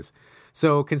guys.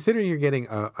 So considering you're getting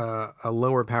a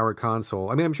lower powered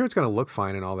console, I mean, I'm sure it's going to look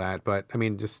fine and all that, but I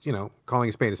mean, just, calling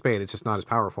a spade, it's just not as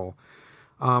powerful.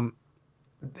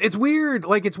 It's weird.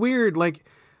 Like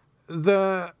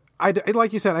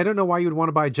like you said, I don't know why you would want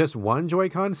to buy just one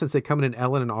Joy-Con since they come in an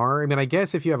L and an R. I mean, I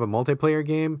guess if you have a multiplayer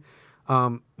game,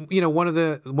 one of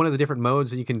the different modes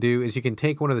that you can do is you can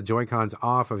take one of the Joy-Cons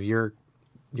off of your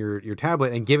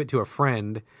tablet and give it to a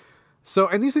friend. So,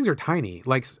 and these things are tiny.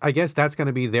 Like, I guess that's going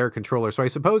to be their controller. So I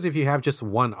suppose if you have just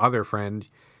one other friend,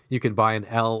 you could buy an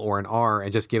L or an R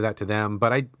and just give that to them.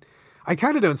 But I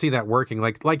kind of don't see that working.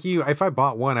 Like you, if I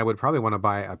bought one, I would probably want to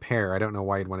buy a pair. I don't know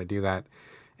why you'd want to do that.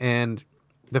 And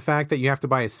the fact that you have to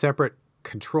buy a separate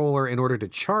controller in order to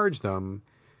charge them,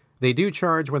 they do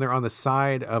charge when they're on the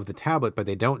side of the tablet, but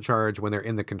they don't charge when they're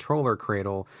in the controller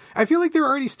cradle. I feel like they're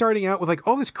already starting out with like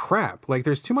all this crap. Like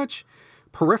there's too much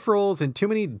peripherals and too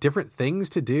many different things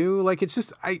to do. Like it's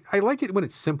just, I like it when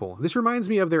it's simple. This reminds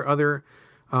me of their other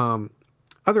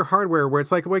hardware where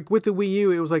it's like with the Wii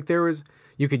U, it was like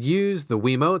you could use the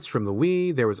Wiimotes from the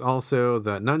Wii. There was also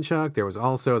the nunchuck. There was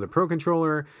also the Pro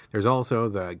controller. There's also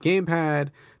the gamepad.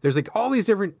 There's like all these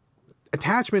different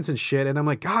attachments and shit. And I'm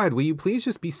like, God, will you please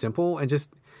just be simple and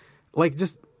just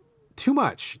too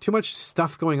much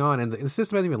stuff going on. And the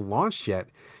system hasn't even launched yet.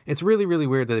 It's really, really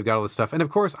weird that they've got all this stuff. And of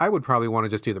course, I would probably want to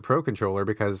just do the Pro controller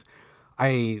because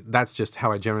that's just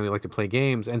how I generally like to play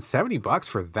games. And $70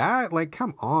 for that? Like,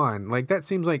 come on. Like, it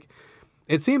seems like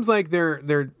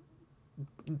they're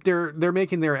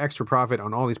making their extra profit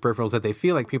on all these peripherals that they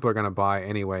feel like people are going to buy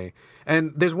anyway.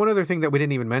 And there's one other thing that we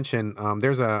didn't even mention.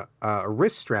 There's a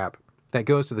wrist strap that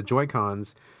goes to the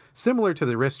Joy-Cons, similar to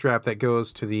the wrist strap that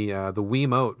goes to the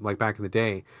Wiimote, like back in the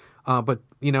day. But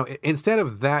instead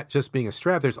of that just being a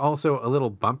strap, there's also a little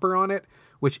bumper on it,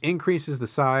 which increases the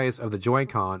size of the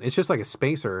Joy-Con. It's just like a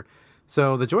spacer.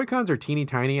 So the Joy-Cons are teeny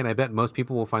tiny, and I bet most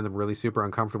people will find them really super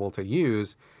uncomfortable to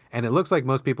use. And it looks like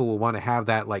most people will want to have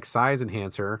that like size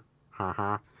enhancer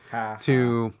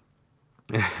to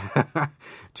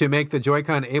to make the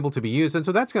Joy-Con able to be used. And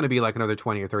so that's going to be like another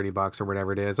 $20 or $30 or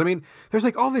whatever it is. I mean, there's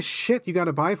like all this shit you got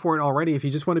to buy for it already if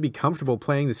you just want to be comfortable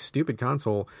playing this stupid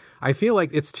console. I feel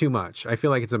like it's too much. I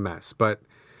feel like it's a mess, but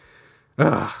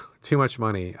too much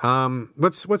money.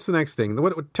 What's the next thing?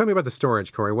 Tell me about the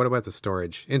storage, Corey. What about the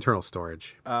storage, internal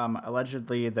storage?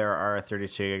 Allegedly, there are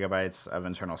 32 gigabytes of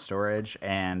internal storage,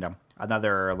 and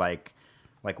another like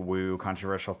woo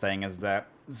controversial thing is that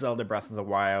Zelda Breath of the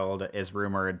Wild is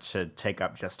rumored to take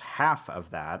up just half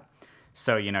of that.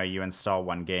 So, you install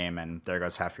one game and there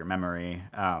goes half your memory.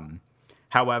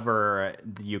 However,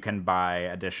 you can buy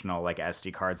additional like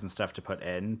SD cards and stuff to put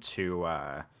in to,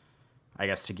 I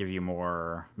guess, to give you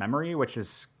more memory, which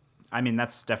is, I mean,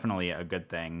 that's definitely a good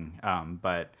thing.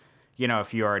 But,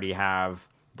 if you already have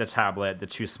the tablet, the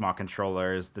two small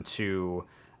controllers, the two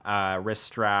wrist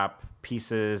strap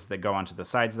pieces that go onto the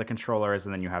sides of the controllers,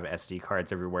 and then you have SD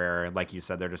cards everywhere. Like you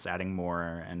said, they're just adding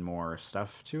more and more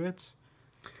stuff to it.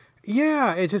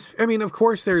 Yeah, of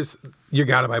course you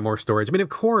got to buy more storage. I mean, of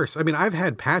course. I mean, I've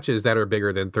had patches that are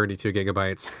bigger than 32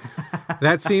 gigabytes.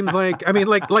 That seems like, I mean,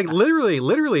 like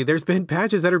literally, there's been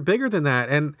patches that are bigger than that.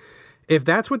 And if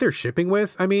that's what they're shipping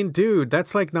with, I mean, dude,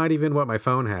 that's like not even what my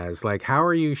phone has. Like, how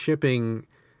are you shipping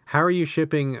how are you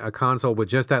shipping a console with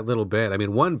just that little bit? I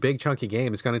mean, one big chunky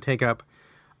game is going to take up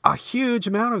a huge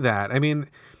amount of that. I mean,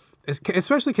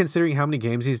 especially considering how many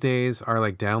games these days are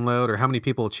like download, or how many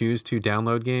people choose to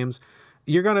download games.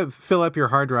 You're going to fill up your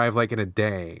hard drive like in a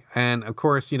day. And of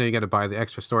course, you know, you got to buy the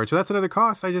extra storage. So that's another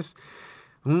cost. I just,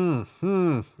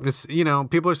 it's, you know,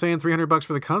 people are saying $300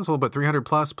 for the console, but 300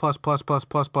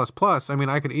 plus. I mean,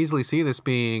 I could easily see this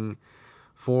being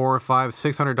 $400,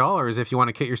 $500, $600 if you want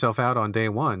to kit yourself out on day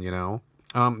one, you know.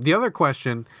 The other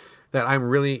question that I'm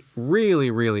really, really,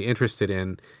 really interested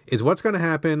in is what's going to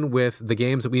happen with the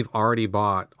games that we've already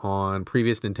bought on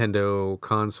previous Nintendo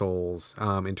consoles,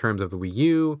 in terms of the Wii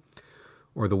U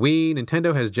or the Wii.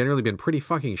 Nintendo has generally been pretty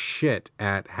fucking shit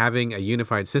at having a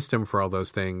unified system for all those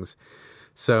things.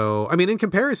 So, I mean, in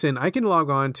comparison, I can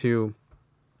log on to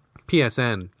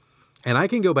PSN and I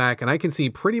can go back and I can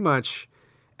see pretty much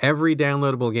every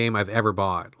downloadable game I've ever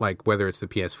bought, like whether it's the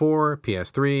PS4,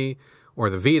 PS3, or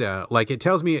the Vita. Like, it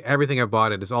tells me everything I've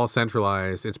bought. It is all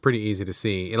centralized. It's pretty easy to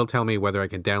see. It'll tell me whether I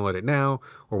can download it now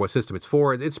or what system it's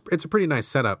for. It's a pretty nice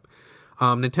setup.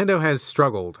 Nintendo has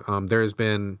struggled. There's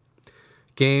been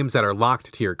games that are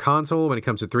locked to your console when it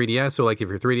comes to 3DS. So, like, if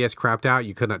your 3DS crapped out,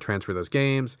 you could not transfer those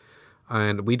games.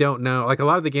 And we don't know, like, a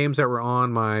lot of the games that were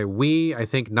on my Wii, I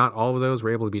think not all of those were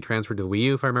able to be transferred to the Wii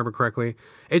U, if I remember correctly.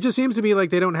 It just seems to be like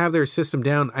they don't have their system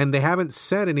down, and they haven't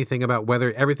said anything about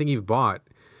whether everything you've bought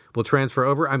will transfer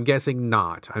over. I'm guessing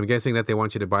not. I'm guessing that they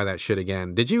want you to buy that shit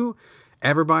again. Did you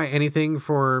ever buy anything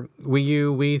for Wii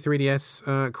U, Wii,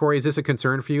 3DS, Corey? Is this a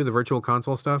concern for you, the virtual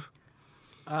console stuff?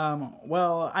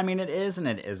 Well, I mean, it is and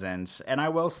it isn't. And I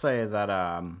will say that,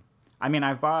 I mean,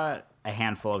 I've bought a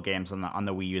handful of games on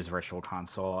the Wii U's virtual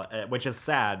console, which is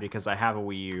sad because I have a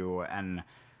Wii U and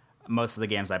most of the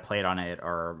games I played on it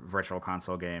are virtual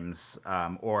console games,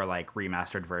 or like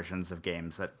remastered versions of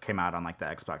games that came out on like the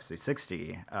Xbox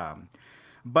 360.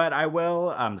 But I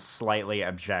will slightly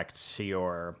object to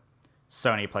your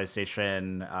Sony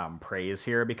PlayStation praise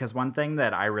here, because one thing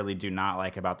that I really do not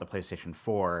like about the PlayStation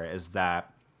 4 is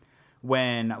that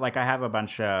when, like, I have a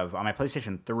bunch of, on my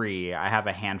PlayStation 3, I have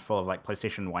a handful of, like,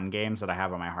 PlayStation 1 games that I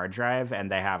have on my hard drive,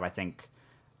 and they have, I think,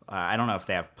 I don't know if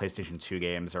they have PlayStation 2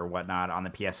 games or whatnot on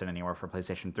the PSN anywhere for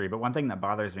PlayStation 3, but one thing that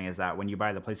bothers me is that when you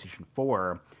buy the PlayStation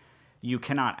 4, you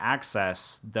cannot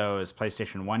access those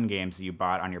PlayStation 1 games that you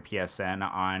bought on your PSN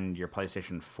on your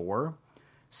PlayStation 4.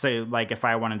 So, like, if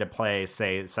I wanted to play,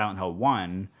 say, Silent Hill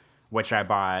 1, which I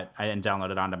bought and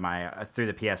downloaded onto my through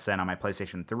the PSN on my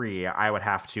PlayStation 3, I would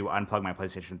have to unplug my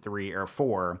PlayStation 3 or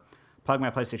 4, plug my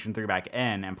PlayStation 3 back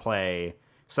in, and play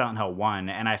Silent Hill 1.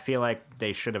 And I feel like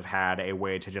they should have had a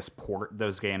way to just port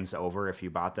those games over if you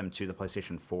bought them to the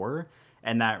PlayStation 4.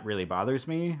 And that really bothers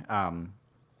me. And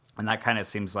that kind of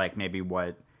seems like maybe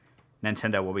what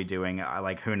Nintendo will be doing.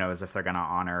 Like, who knows if they're going to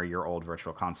honor your old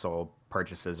virtual console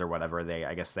purchases or whatever.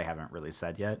 I guess they haven't really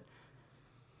said yet.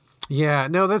 Yeah,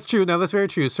 no, that's true. No, that's very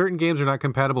true. Certain games are not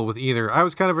compatible with either. I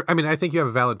think you have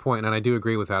a valid point, and I do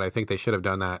agree with that. I think they should have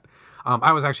done that.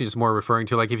 I was actually just more referring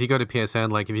to, like, if you go to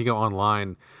PSN, like, if you go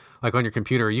online, like, on your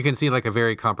computer, you can see, like, a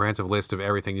very comprehensive list of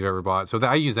everything you've ever bought. So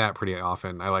I use that pretty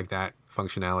often. I like that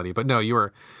functionality. But no, you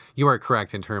are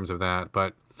correct in terms of that.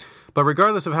 But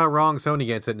regardless of how wrong Sony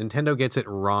gets it, Nintendo gets it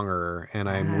wronger, and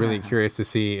I'm really curious to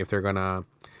see if they're going to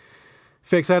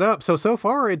fix that up. So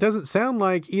far, it doesn't sound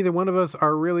like either one of us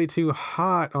are really too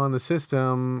hot on the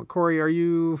system. Corey, are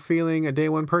you feeling a day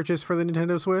one purchase for the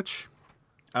Nintendo Switch?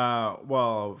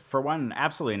 Well, for one,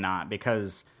 absolutely not,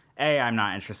 because A, I'm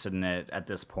not interested in it at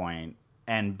this point,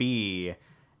 and B,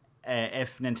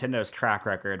 if Nintendo's track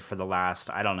record for the last,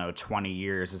 20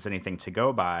 years is anything to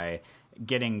go by,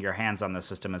 getting your hands on the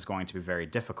system is going to be very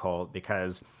difficult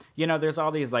because, there's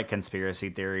all these like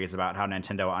conspiracy theories about how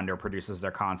Nintendo underproduces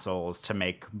their consoles to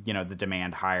make, the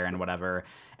demand higher and whatever.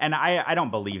 And I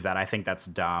don't believe that. I think that's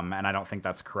dumb and I don't think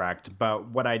that's correct. But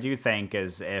what I do think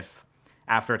is if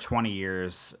after 20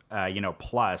 years,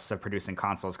 plus of producing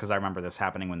consoles, because I remember this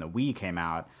happening when the Wii came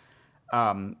out,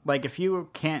 like if you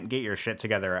can't get your shit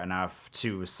together enough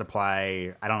to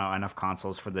supply, enough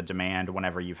consoles for the demand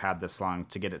whenever you've had this long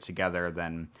to get it together,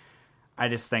 then I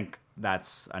just think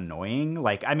that's annoying.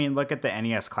 Like, I mean, look at the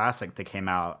NES Classic that came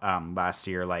out last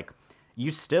year. Like, you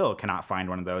still cannot find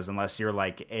one of those unless you're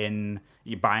like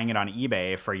you buying it on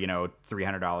eBay for,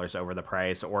 $300 over the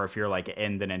price, or if you're like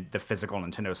in the physical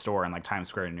Nintendo store in like Times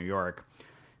Square in New York.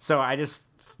 So I just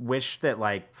wish that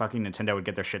like fucking Nintendo would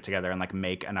get their shit together and like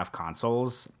make enough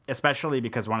consoles, especially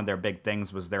because one of their big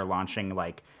things was they're launching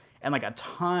like in like a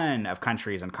ton of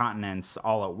countries and continents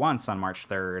all at once on March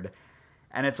 3rd.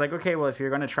 And it's like, okay, well, if you're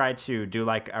going to try to do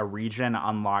like a region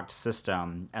unlocked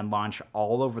system and launch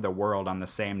all over the world on the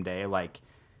same day, like,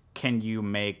 can you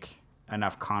make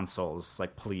enough consoles,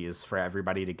 like, please, for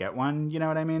everybody to get one? You know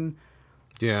what I mean?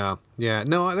 Yeah.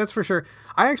 No, that's for sure.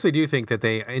 I actually do think that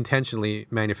they intentionally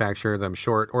manufacture them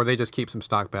short, or they just keep some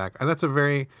stock back. And that's a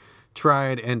very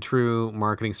tried and true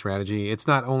marketing strategy. It's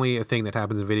not only a thing that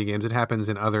happens in video games, it happens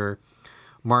in other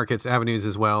markets, avenues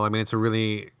as well. I mean, it's a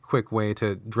really quick way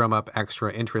to drum up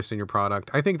extra interest in your product.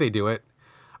 I think they do it.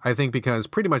 I think because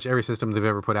pretty much every system they've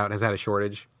ever put out has had a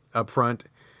shortage up front.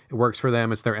 It works for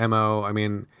them. It's their MO. I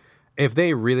mean, if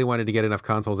they really wanted to get enough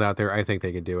consoles out there, I think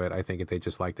they could do it. I think if they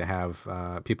just like to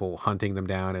have people hunting them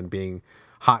down and being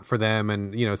hot for them,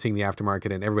 and seeing the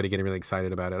aftermarket and everybody getting really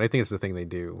excited about it, I think it's the thing they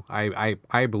do.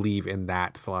 I believe in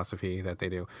that philosophy that they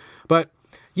do. But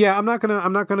yeah, I'm not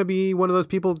gonna be one of those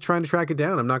people trying to track it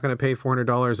down. I'm not gonna pay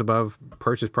 $400 above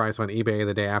purchase price on eBay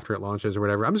the day after it launches or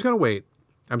whatever. I'm just gonna wait.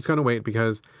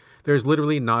 Because there's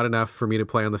literally not enough for me to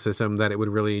play on the system that it would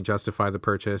really justify the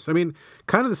purchase. I mean,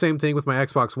 kind of the same thing with my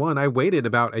Xbox One. I waited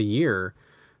about a year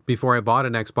before I bought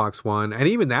an Xbox One, and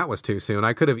even that was too soon.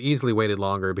 I could have easily waited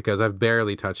longer because I've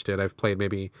barely touched it. I've played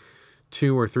maybe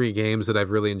 2 or 3 games that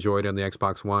I've really enjoyed on the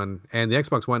Xbox One, and the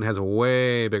Xbox One has a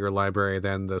way bigger library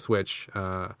than the Switch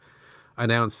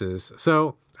announces.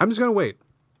 So I'm just going to wait.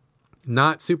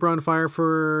 Not super on fire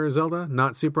for Zelda,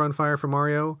 not super on fire for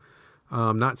Mario,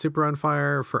 not super on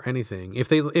fire for anything. If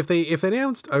they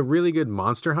announced a really good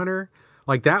Monster Hunter,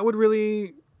 like that would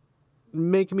really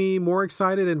make me more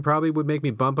excited and probably would make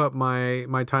me bump up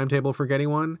my timetable for getting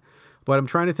one. But I'm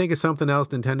trying to think of something else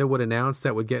Nintendo would announce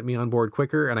that would get me on board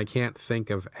quicker, and I can't think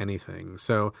of anything.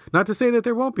 So not to say that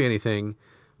there won't be anything,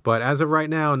 but as of right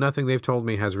now, nothing they've told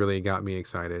me has really got me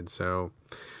excited. So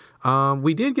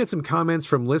we did get some comments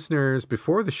from listeners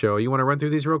before the show. You want to run through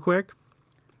these real quick?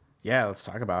 Yeah, let's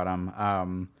talk about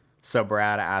them. So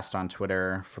Brad asked on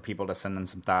Twitter for people to send in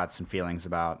some thoughts and feelings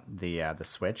about the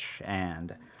Switch,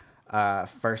 and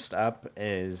first up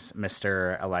is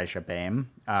Mr. Elijah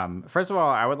Boehm. First of all,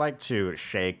 I would like to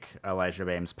shake Elijah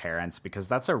Boehm's parents because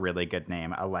that's a really good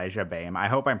name, Elijah Boehm. I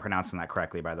hope I'm pronouncing that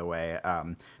correctly, by the way.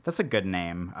 That's a good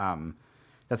name.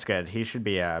 That's good. He should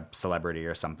be a celebrity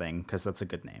or something because that's a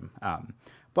good name.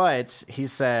 But he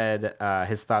said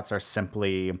his thoughts are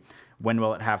simply, when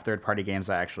will it have third-party games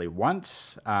I actually want?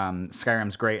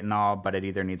 Skyrim's great and all, but it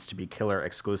either needs to be killer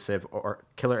exclusives or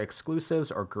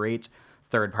great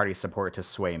third-party support to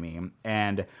sway me.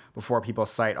 And before people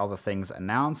cite all the things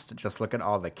announced, just look at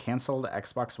all the canceled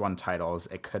Xbox One titles.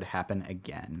 It could happen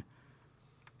again.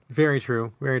 Very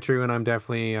true, and I'm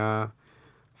definitely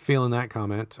feeling that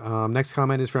comment. Next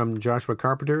comment is from Joshua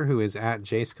Carpenter, who is at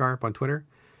JScarp on Twitter.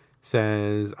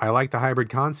 Says, I like the hybrid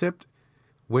concept.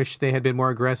 Wish they had been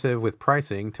more aggressive with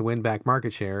pricing to win back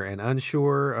market share, and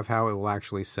unsure of how it will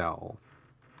actually sell.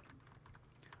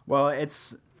 Well,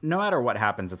 it's no matter what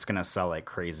happens, it's going to sell like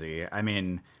crazy. I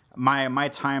mean, my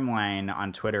timeline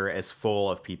on Twitter is full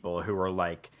of people who are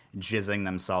like jizzing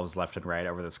themselves left and right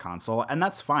over this console, and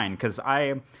that's fine because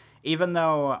even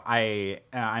though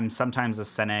I'm sometimes a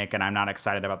cynic and I'm not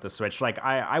excited about the Switch, like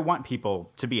I want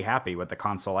people to be happy with the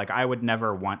console. Like I would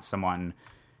never want someone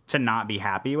to not be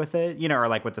happy with it, or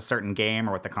like with a certain game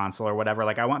or with the console or whatever.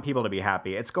 Like I want people to be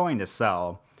happy. It's going to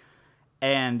sell.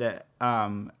 And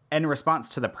in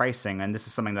response to the pricing, and this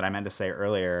is something that I meant to say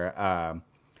earlier, I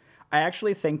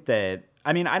actually think that,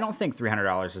 I mean, I don't think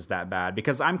 $300 is that bad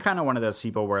because I'm kind of one of those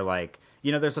people where like,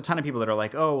 there's a ton of people that are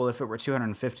like, oh, well, if it were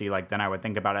 $250, like then I would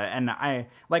think about it. And I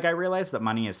realize that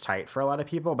money is tight for a lot of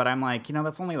people, but I'm like,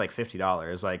 that's only like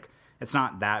 $50. Like it's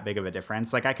not that big of a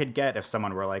difference. Like I could get if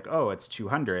someone were like, oh, it's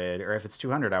 $200, or if it's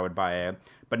 $200, I would buy it,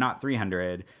 but not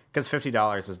 $300 because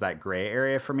 $50 is that gray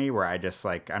area for me where I'm just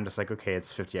like, okay,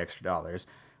 it's $50 extra.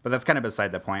 But that's kind of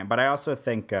beside the point. But I also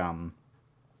think,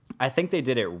 I think they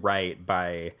did it right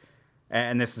by,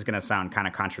 and this is going to sound kind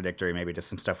of contradictory maybe to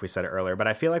some stuff we said earlier, but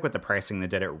I feel like with the pricing, they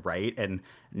did it right and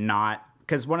not,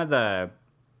 because one of the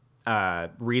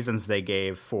reasons they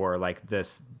gave for like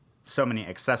this, so many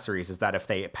accessories is that if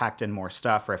they packed in more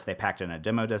stuff or if they packed in a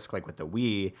demo disc like with the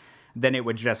Wii, then it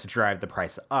would just drive the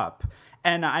price up.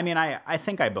 And I mean, I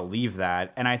think I believe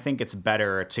that, and I think it's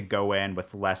better to go in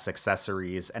with less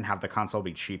accessories and have the console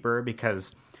be cheaper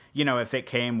because, if it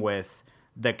came with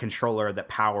the controller that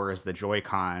powers the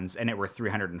Joy-Cons and it were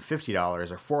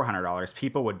 $350 or $400,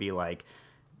 people would be like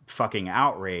fucking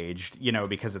outraged,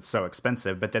 because it's so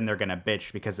expensive, but then they're going to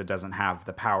bitch because it doesn't have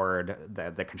the powered,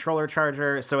 the controller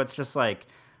charger. So it's just like,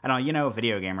 I don't know,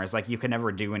 video gamers, like you can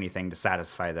never do anything to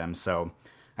satisfy them. So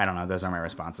I don't know. Those are my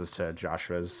responses to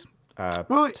Joshua's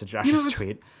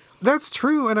tweet. That's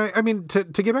true. And I mean, to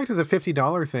get back to the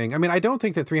 $50 thing, I mean, I don't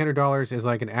think that $300 is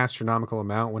like an astronomical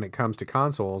amount when it comes to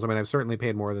consoles. I mean, I've certainly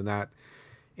paid more than that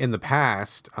in the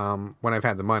past when I've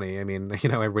had the money. I mean,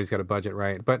 everybody's got a budget,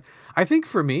 right? But I think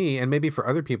for me, and maybe for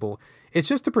other people, it's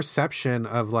just the perception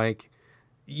of like,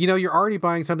 you're already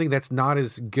buying something that's not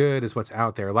as good as what's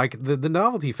out there. Like the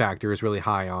novelty factor is really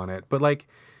high on it, but like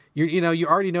you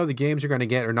already know the games you're going to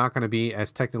get are not going to be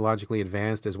as technologically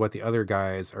advanced as what the other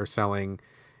guys are selling.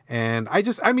 And I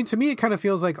mean, to me, it kind of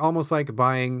feels like almost like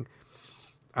buying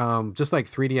just like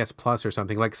 3DS Plus or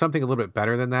something, like something a little bit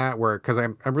better than that, where, because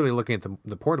I'm really looking at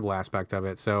the portable aspect of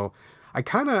it. So I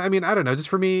mean, I don't know, just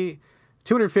for me,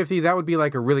 250, that would be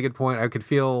like a really good point. I could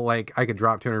feel like I could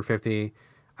drop 250.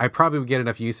 I probably would get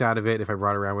enough use out of it if I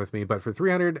brought it around with me. But for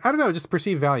 300, I don't know, just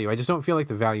perceived value. I just don't feel like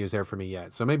the value is there for me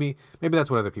yet. So maybe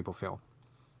that's what other people feel.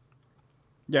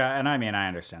 Yeah, and I mean, I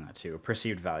understand that too.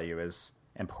 Perceived value is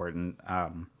important.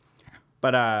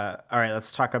 But all right,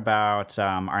 let's talk about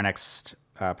our next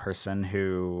person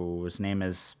whose name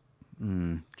is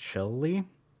Chile,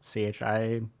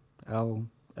 Chille.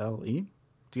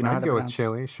 Do you know how to go pronounce? with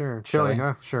Chile, sure. Chile,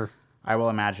 yeah, sure. I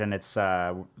will imagine it's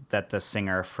that the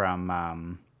singer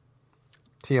from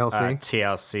TLC.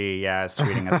 TLC, yeah, is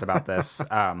tweeting us about this.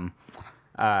 I'm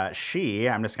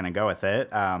just going to go with it,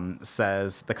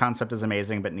 says the concept is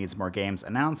amazing but needs more games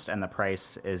announced, and the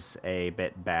price is a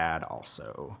bit bad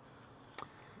also.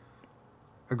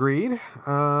 Agreed.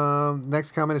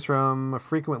 Next comment is from a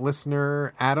frequent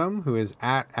listener, Adam, who is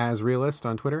 @asrealist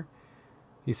on Twitter.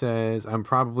 He says, I'm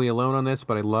probably alone on this,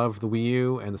 but I love the Wii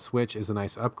U, and the Switch is a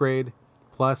nice upgrade.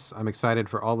 Plus, I'm excited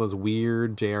for all those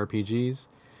weird JRPGs.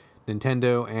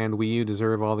 Nintendo and Wii U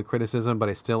deserve all the criticism, but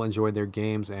I still enjoyed their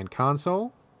games and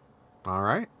console. All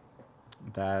right.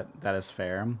 That is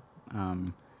fair.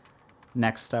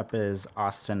 Next up is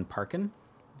Austin Parkin,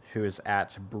 who is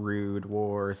 @Brood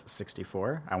Wars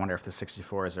 64. I wonder if the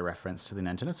 64 is a reference to the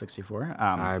Nintendo 64.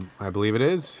 I believe it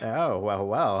is. Oh,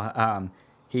 well.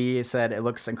 He said it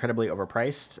looks incredibly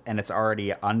overpriced, and it's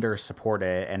already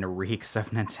under-supported and reeks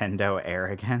of Nintendo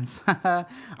arrogance.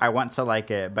 I want to like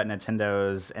it, but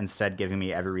Nintendo's instead giving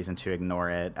me every reason to ignore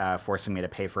it, forcing me to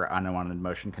pay for unwanted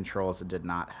motion controls. It did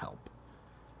not help.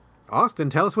 Austin,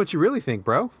 tell us what you really think,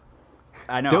 bro.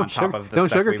 I know, on top of the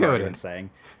stuff we've already been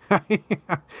saying.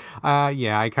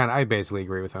 Yeah, I basically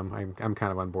agree with him. I'm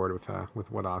kind of on board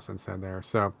with what Austin said there.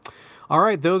 So, all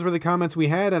right, those were the comments we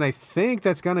had, and I think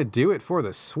that's going to do it for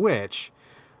the Switch.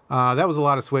 That was a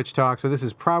lot of Switch talk, so this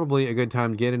is probably a good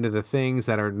time to get into the things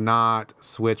that are not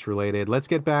Switch related. Let's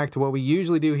get back to what we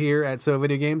usually do here at So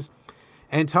Video Games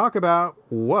and talk about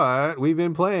what we've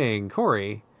been playing.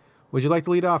 Corey, would you like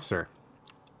to lead off, sir?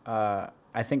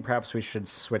 I think perhaps we should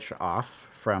switch off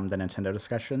from the Nintendo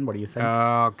discussion. What do you think?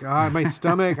 Oh, God, my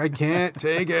stomach. I can't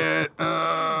take it.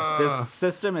 This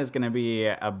system is going to be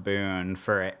a boon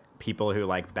for people who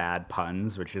like bad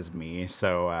puns, which is me.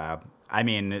 So, I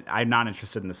mean, I'm not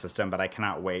interested in the system, but I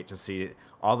cannot wait to see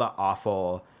all the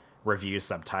awful review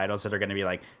subtitles that are going to be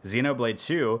like, Xenoblade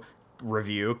 2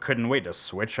 review, couldn't wait to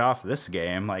switch off this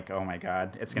game. Like, oh my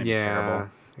God, it's going to be terrible.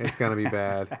 It's going to be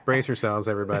bad. Brace yourselves,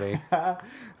 everybody.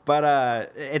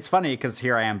 But it's funny because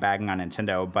here I am bagging on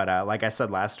Nintendo. But like I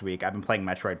said last week, I've been playing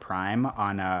Metroid Prime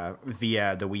on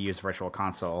via the Wii U's Virtual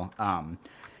Console.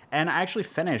 And I actually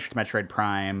finished Metroid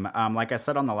Prime. Like I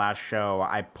said on the last show,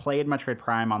 I played Metroid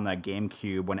Prime on the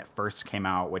GameCube when it first came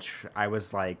out, which I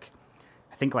was like,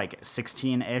 I think like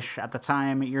 16-ish at the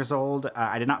time, years old.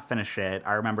 I did not finish it.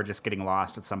 I remember just getting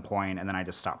lost at some point, and then I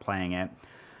just stopped playing it.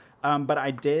 But I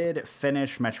did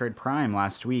finish Metroid Prime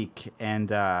last week,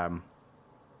 and I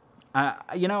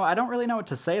don't really know what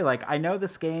to say. Like, I know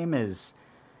this game it's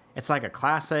like a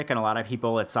classic, and a lot of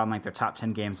people, it's on like their top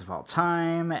 10 games of all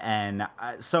time, and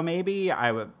so maybe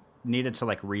I needed to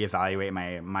like reevaluate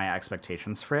my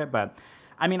expectations for it. But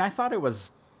I mean, I thought it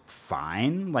was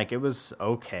fine. Like, it was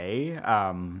okay.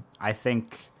 I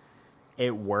think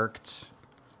it worked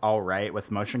all right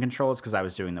with motion controls because I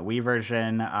was doing the Wii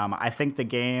version. I think the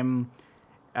game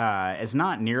is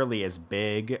not nearly as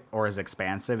big or as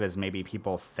expansive as maybe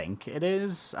people think it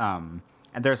is. And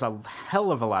there's a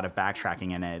hell of a lot of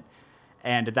backtracking in it.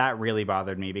 And that really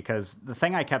bothered me because the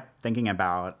thing I kept thinking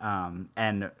about,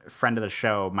 and friend of the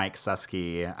show, Mike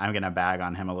Susky, I'm going to bag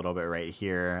on him a little bit right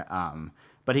here.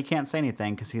 But he can't say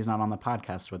anything because he's not on the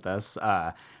podcast with us.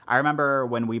 I remember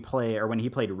when he played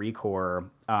Recore,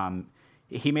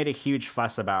 he made a huge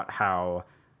fuss about how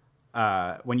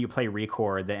when you play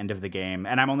Recore, the end of the game,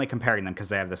 and I'm only comparing them because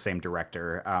they have the same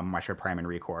director, Metroid Prime and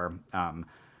Recore.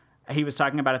 he was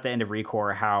talking about at the end of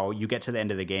Recore how you get to the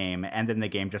end of the game and then the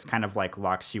game just kind of like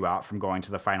locks you out from going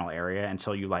to the final area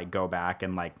until you like go back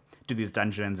and like do these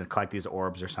dungeons and collect these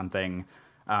orbs or something.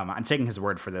 I'm taking his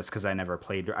word for this because I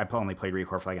only played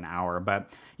Recore for like an hour.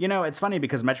 But, you know, it's funny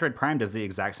because Metroid Prime does the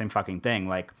exact same fucking thing.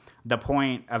 Like, the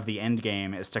point of the end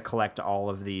game is to collect all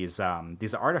of these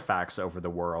artifacts over the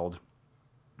world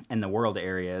and the world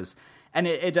areas. And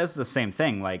it does the same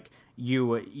thing. Like,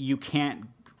 you can't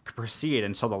proceed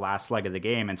until the last leg of the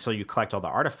game until you collect all the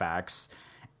artifacts.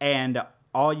 And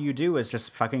all you do is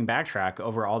just fucking backtrack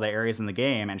over all the areas in the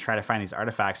game and try to find these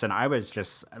artifacts. And I was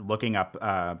just looking up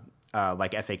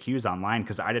like FAQs online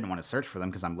because I didn't want to search for them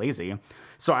because I'm lazy.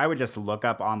 So I would just look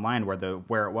up online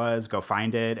where it was, go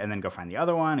find it, and then go find the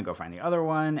other one and go find the other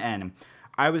one. And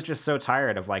I was just so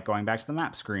tired of like going back to the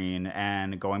map screen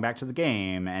and going back to the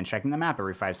game and checking the map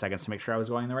every 5 seconds to make sure I was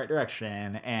going in the right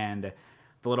direction. And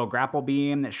the little grapple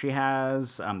beam that she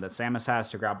has, that Samus has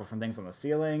to grapple from things on the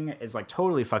ceiling, is like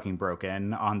totally fucking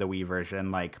broken on the Wii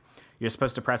version. Like, you're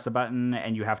supposed to press a button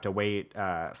and you have to wait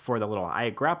for the little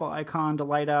grapple icon to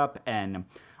light up. And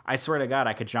I swear to God,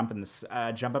 I could jump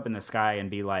up in the sky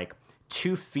and be like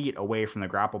 2 feet away from the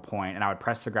grapple point, and I would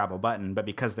press the grapple button. But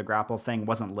because the grapple thing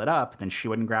wasn't lit up, then she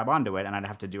wouldn't grab onto it, and I'd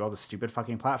have to do all the stupid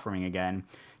fucking platforming again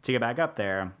to get back up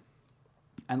there.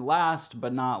 And last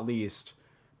but not least,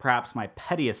 perhaps my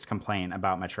pettiest complaint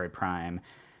about Metroid Prime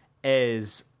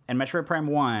is in Metroid Prime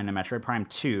 1 and Metroid Prime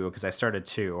 2, because I started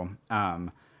 2,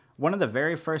 one of the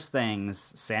very first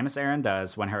things Samus Aran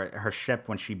does when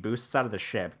when she boosts out of the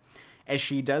ship, is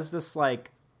she does this like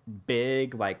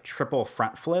big like triple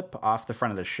front flip off the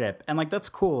front of the ship. And like, that's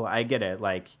cool. I get it.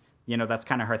 Like, you know, that's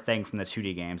kind of her thing from the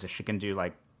 2D games. If she can do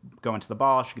like go into the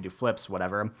ball, she can do flips,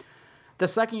 whatever. The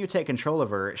second you take control of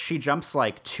her, she jumps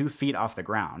like 2 feet off the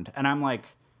ground. And I'm like,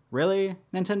 really,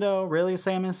 Nintendo? Really,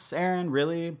 Samus Aran?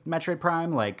 Really, Metroid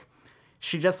Prime? Like,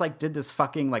 she just like did this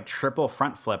fucking like triple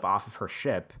front flip off of her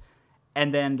ship.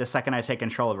 And then the second I take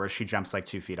control of her, she jumps like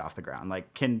 2 feet off the ground.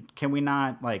 Like, can we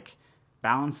not like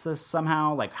balance this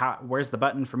somehow? Like, where's the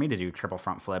button for me to do triple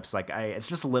front flips? Like, it's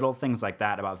just little things like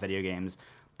that about video games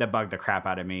that bug the crap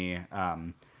out of me.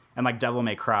 And like Devil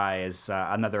May Cry is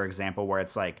another example where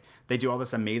it's like they do all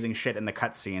this amazing shit in the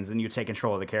cutscenes, and you take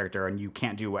control of the character, and you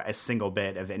can't do a single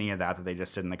bit of any of that they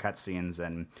just did in the cutscenes.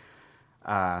 And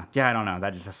yeah, I don't know.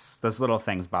 Those little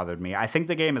things bothered me. I think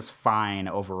the game is fine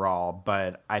overall,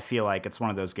 but I feel like it's one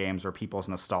of those games where people's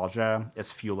nostalgia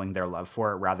is fueling their love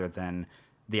for it rather than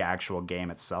the actual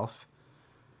game itself.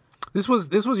 This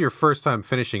was your first time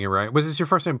finishing it, right? Was this your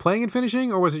first time playing and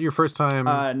finishing, or was it your first time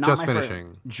just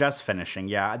finishing? Just finishing,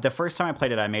 yeah. The first time I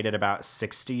played it, I made it about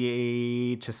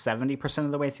 60 to 70%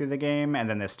 of the way through the game, and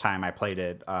then this time I played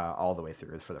it all the way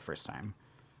through for the first time.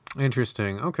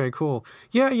 Interesting. Okay, cool.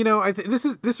 Yeah, you know,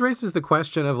 this raises the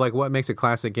question of like what makes a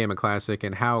classic game a classic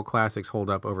and how classics hold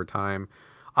up over time.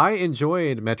 I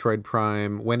enjoyed Metroid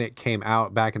Prime when it came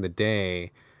out back in the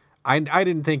day. I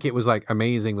didn't think it was like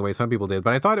amazing the way some people did,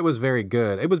 but I thought it was very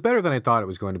good. It was better than I thought it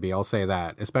was going to be. I'll say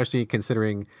that, especially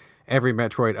considering every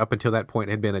Metroid up until that point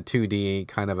had been a 2D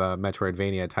kind of a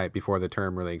Metroidvania type before the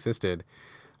term really existed.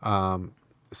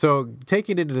 So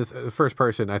taking it into the first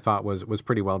person, I thought was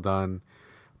pretty well done.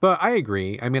 But I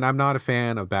agree. I mean, I'm not a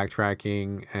fan of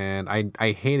backtracking, and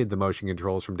I hated the motion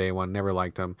controls from day one. Never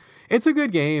liked them. It's a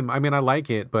good game. I mean, I like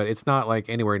it, but it's not like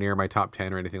anywhere near my top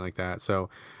 10 or anything like that.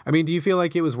 So, I mean, do you feel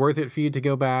like it was worth it for you to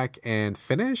go back and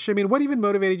finish? I mean, what even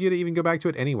motivated you to even go back to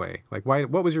it anyway? Like, why?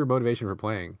 What was your motivation for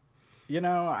playing? You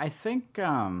know, I think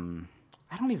I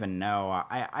don't even know.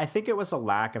 I think it was a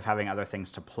lack of having other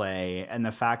things to play, and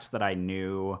the fact that I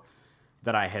knew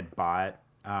that I had bought.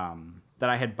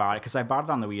 Because I bought it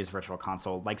on the Wii's Virtual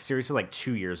Console, like seriously, like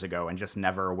 2 years ago, and just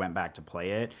never went back to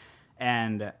play it.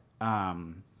 And,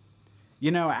 you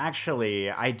know,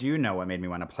 actually, I do know what made me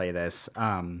want to play this.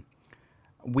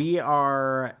 We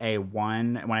are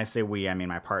when I say we, I mean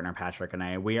my partner Patrick and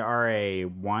I, we are a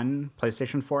 1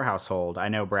 PlayStation 4 household. I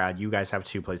know, Brad, you guys have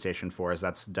 2 PlayStation 4s.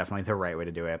 That's definitely the right way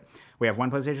to do it. We have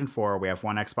 1 PlayStation 4, we have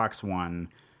 1 Xbox One,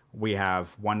 we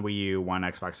have 1 Wii U, 1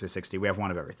 Xbox 360. We have 1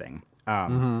 of everything.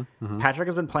 Patrick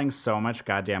has been playing so much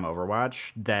goddamn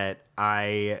Overwatch that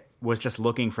I was just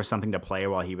looking for something to play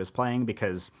while he was playing,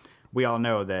 because we all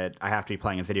know that I have to be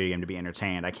playing a video game to be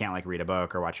entertained. I can't like read a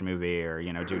book or watch a movie or,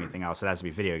 you know, do anything else. It has to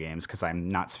be video games because I'm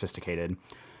not sophisticated.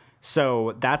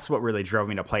 So that's what really drove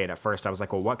me to play it at first. I was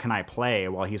like, well, what can I play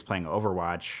while he's playing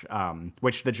Overwatch?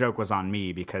 Which the joke was on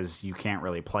me because you can't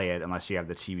really play it unless you have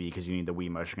the TV because you need the Wii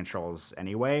motion controls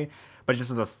anyway. But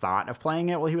just the thought of playing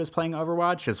it while he was playing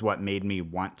Overwatch is what made me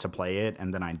want to play it,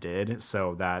 and then I did.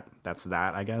 So that's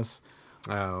that, I guess.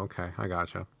 Oh, okay. I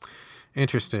gotcha.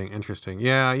 Interesting.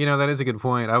 Yeah, that is a good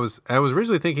point. I was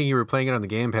originally thinking you were playing it on the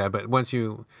gamepad, but once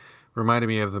you reminded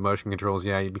me of the motion controls,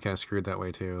 yeah, you'd be kind of screwed that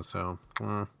way too. So,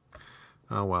 oh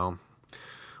well.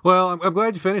 Well, I'm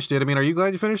glad you finished it. I mean, are you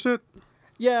glad you finished it?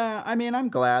 Yeah, I mean, I'm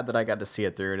glad that I got to see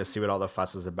it through to see what all the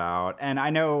fuss is about. And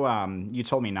I know you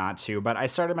told me not to, but I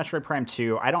started Metroid Prime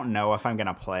 2. I don't know if I'm going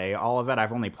to play all of it.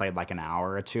 I've only played like an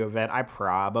hour or two of it. I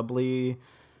probably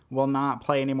will not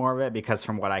play any more of it because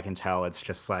from what I can tell, it's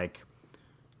just like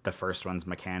the first one's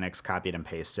mechanics copied and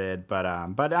pasted. But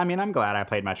I mean, I'm glad I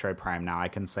played Metroid Prime now. I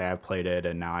can say I've played it,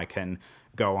 and now I can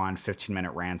go on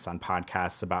 15-minute rants on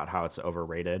podcasts about how it's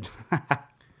overrated.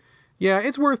 Yeah,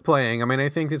 it's worth playing. I mean, I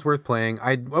think it's worth playing.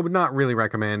 I would not really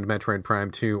recommend Metroid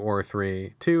Prime 2 or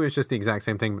 3. 2 is just the exact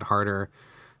same thing, but harder.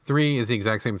 3 is the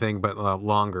exact same thing, but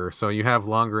longer. So you have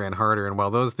longer and harder. And while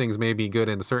those things may be good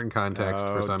in a certain context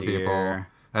for some people...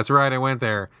 That's right, I went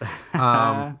there.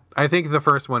 I think the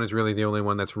first one is really the only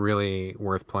one that's really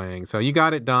worth playing. So you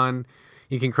got it done.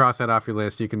 You can cross that off your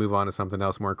list. You can move on to something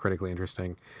else more critically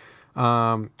interesting.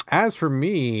 As for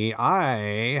me,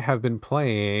 I have been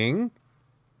playing...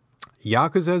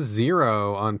 Yakuza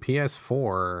 0 on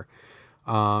PS4.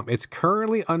 It's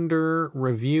currently under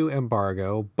review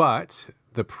embargo, but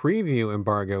the preview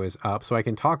embargo is up, so I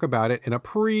can talk about it in a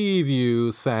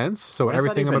preview sense. So what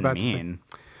everything does that I'm about mean?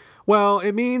 to say. Well,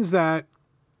 it means that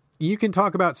you can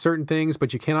talk about certain things,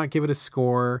 but you cannot give it a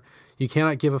score. You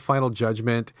cannot give a final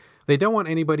judgment. They don't want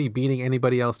anybody beating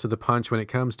anybody else to the punch when it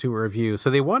comes to a review.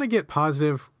 So they want to get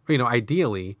positive,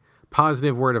 ideally,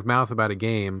 positive word of mouth about a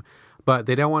game. But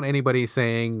they don't want anybody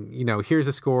saying, here's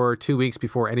a score 2 weeks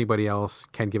before anybody else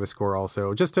can give a score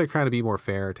also, just to kind of be more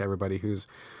fair to everybody who's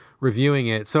reviewing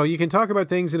it. So you can talk about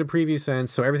things in a preview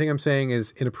sense. So everything I'm saying is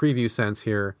in a preview sense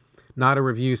here, not a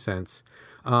review sense.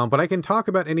 But I can talk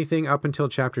about anything up until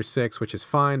Chapter 6, which is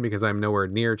fine because I'm nowhere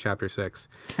near Chapter 6.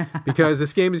 Because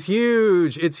this game is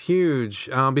huge. It's huge.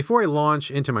 Before I launch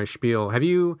into my spiel, have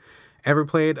you ever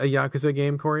played a Yakuza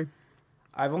game, Corey?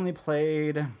 I've only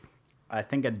played... I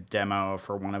think a demo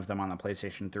for one of them on the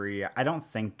PlayStation 3. I don't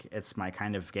think it's my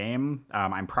kind of game.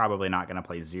 I'm probably not going to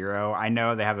play 0. I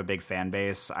know they have a big fan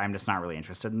base. I'm just not really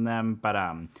interested in them. But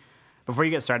before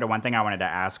you get started, one thing I wanted to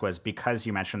ask was, because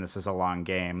you mentioned this is a long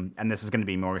game, and this is going to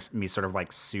be more me sort of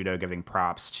like pseudo giving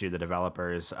props to the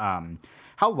developers,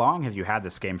 how long have you had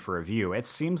this game for review? It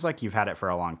seems like you've had it for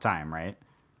a long time, right?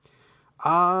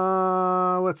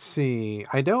 Let's see.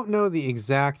 I don't know the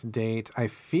exact date. I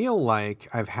feel like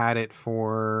I've had it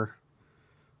for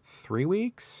 3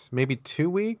 weeks, maybe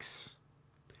 2 weeks.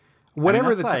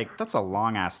 Whatever. That's a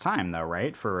long ass time though,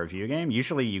 right? For a review game.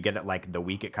 Usually you get it like the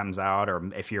week it comes out, or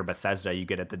if you're Bethesda, you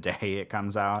get it the day it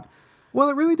comes out. Well,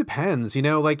 it really depends.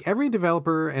 Like every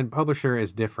developer and publisher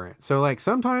is different. So like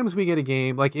sometimes we get a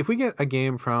game, like if we get a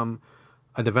game from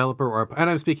a developer and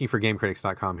I'm speaking for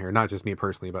GameCritics.com here, not just me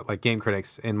personally, but like Game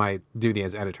Critics in my duty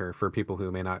as editor for people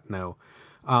who may not know.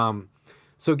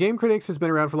 So Game Critics has been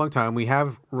around for a long time. We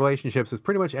have relationships with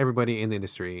pretty much everybody in the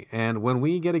industry. And when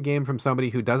we get a game from somebody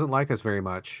who doesn't like us very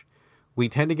much, we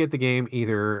tend to get the game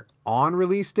either on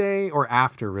release day or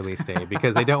after release day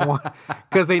because they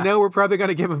know we're probably going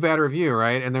to give a bad review,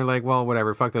 right? And they're like, well,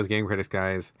 whatever, fuck those Game Critics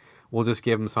guys. We'll just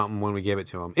give them something when we give it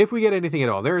to them. If we get anything at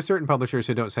all. There are certain publishers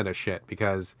who don't send us shit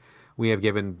because we have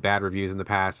given bad reviews in the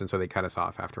past, and so they cut us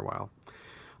off after a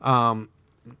while.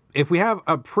 If we have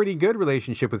a pretty good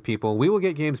relationship with people, we will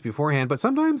get games beforehand, but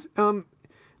sometimes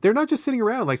they're not just sitting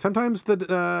around. Like sometimes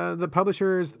the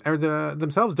publishers or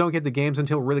themselves don't get the games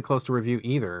until really close to review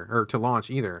either, or to launch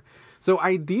either. So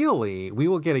ideally, we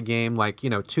will get a game like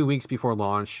 2 weeks before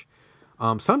launch.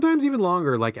 Sometimes even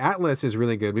longer. Like Atlas is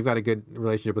really good. We've got a good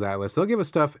relationship with Atlas. They'll give us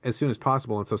stuff as soon as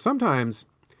possible, and so sometimes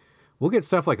we'll get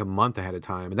stuff like a month ahead of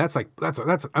time, and that's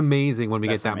amazing when we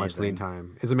get that much lead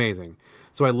time. It's amazing.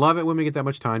 So I love it when we get that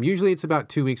much time. Usually it's about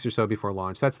 2 weeks or so before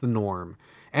launch. That's the norm,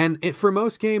 and for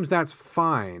most games that's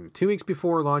fine. 2 weeks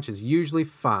before launch is usually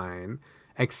fine,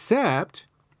 except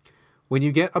when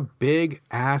you get a big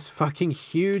ass fucking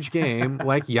huge game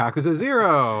like Yakuza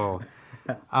 0.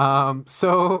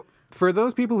 So for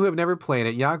those people who have never played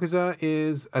it, Yakuza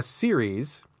is a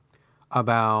series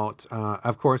about,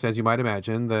 of course, as you might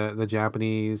imagine, the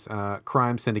Japanese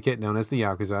crime syndicate known as the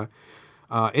Yakuza.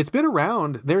 It's been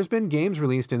around. There's been games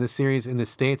released in this series in the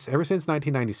States ever since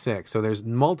 1996. So there's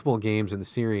multiple games in the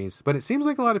series. But it seems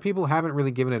like a lot of people haven't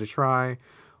really given it a try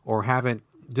or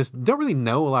don't really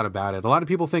know a lot about it. A lot of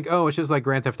people think, oh, it's just like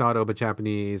Grand Theft Auto but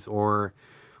Japanese. Or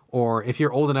if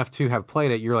you're old enough to have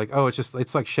played it, you're like, oh, it's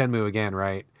like Shenmue again,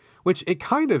 right? Which it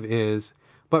kind of is.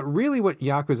 But really what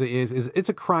Yakuza is it's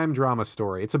a crime drama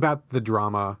story. It's about the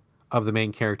drama of the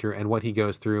main character and what he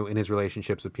goes through in his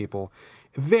relationships with people.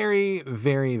 Very,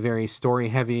 very, very story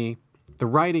heavy. The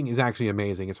writing is actually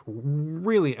amazing. It's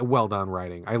really well done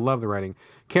writing. I love the writing.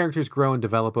 Characters grow and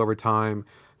develop over time.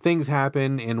 Things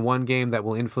happen in one game that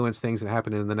will influence things that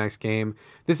happen in the next game.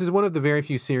 This is one of the very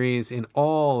few series in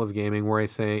all of gaming where I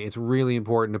say it's really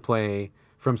important to play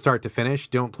from start to finish.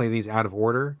 Don't play these out of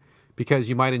order, because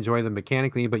you might enjoy them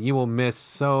mechanically, but you will miss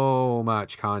so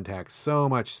much context, so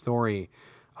much story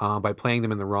by playing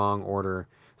them in the wrong order.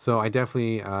 So I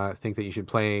definitely think that you should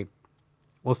play,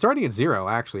 well, starting at 0,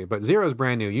 actually, but 0 is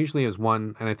brand new. Usually is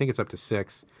 1, and I think it's up to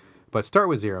 6. But start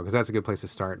with 0, because that's a good place to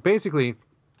start. Basically,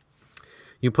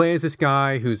 you play as this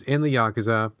guy who's in the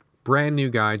Yakuza, brand new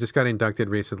guy, just got inducted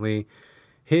recently.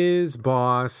 His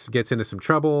boss gets into some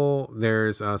trouble.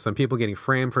 There's some people getting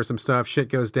framed for some stuff. Shit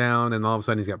goes down, and all of a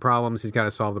sudden he's got problems. He's got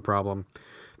to solve the problem.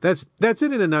 That's it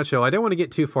in a nutshell. I don't want to get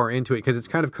too far into it because it's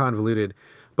kind of convoluted.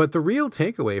 But the real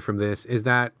takeaway from this is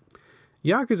that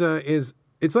Yakuza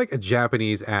it's like a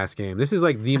Japanese ass game. This is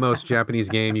like the most Japanese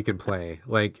game you can play.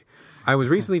 Like, I was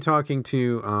recently talking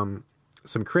to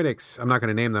some critics. I'm not going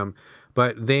to name them,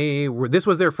 but this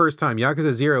was their first time.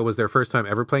 Yakuza 0 was their first time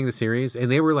ever playing the series,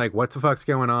 and they were like, what the fuck's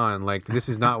going on? Like, this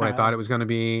is not what I thought it was going to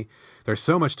be. There's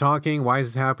so much talking. Why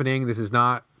is this happening? This is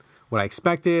not what I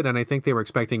expected, and I think they were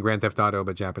expecting Grand Theft Auto,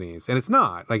 but Japanese. And it's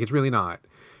not. Like, it's really not.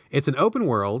 It's an open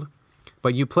world,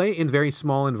 but you play in very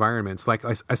small environments, like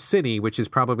a city, which is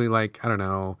probably like, I don't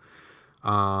know,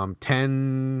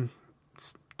 10,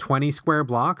 20 square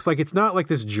blocks. Like, it's not like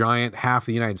this giant half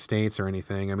the United States or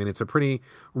anything. I mean, it's a pretty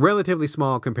relatively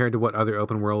small compared to what other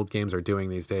open world games are doing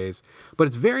these days. But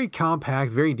it's very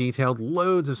compact, very detailed,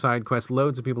 loads of side quests,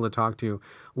 loads of people to talk to,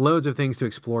 loads of things to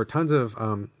explore, tons of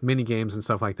mini games and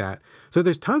stuff like that. So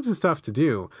there's tons of stuff to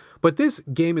do. But this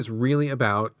game is really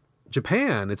about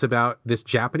Japan. It's about this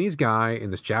Japanese guy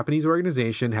in this Japanese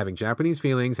organization having Japanese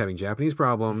feelings, having Japanese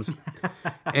problems.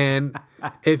 And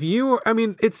if you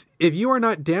are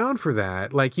not down for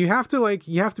that, you have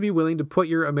to be willing to put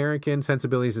your American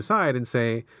sensibilities aside and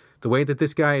say, the way that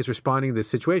this guy is responding to this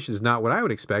situation is not what I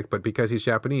would expect, but because he's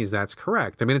Japanese, that's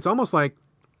correct. I mean, it's almost like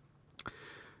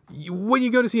when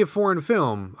you go to see a foreign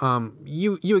film,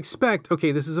 you expect,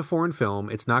 okay, this is a foreign film.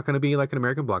 It's not going to be like an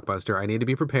American blockbuster. I need to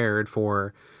be prepared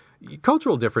for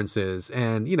cultural differences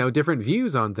and, different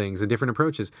views on things and different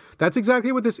approaches. That's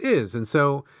exactly what this is. And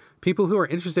so people who are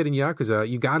interested in Yakuza,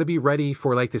 you got to be ready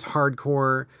for this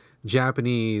hardcore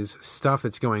Japanese stuff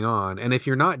that's going on. And if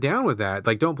you're not down with that,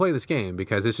 don't play this game,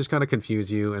 because it's just going to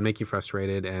confuse you and make you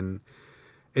frustrated, and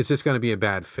it's just going to be a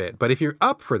bad fit. But if you're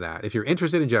up for that, if you're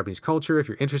interested in Japanese culture, if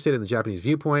you're interested in the Japanese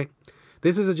viewpoint,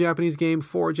 this is a Japanese game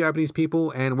for Japanese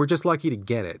people, and we're just lucky to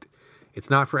get it. It's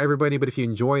not for everybody, but if you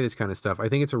enjoy this kind of stuff, I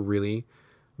think it's a really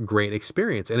great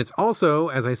experience. And it's also,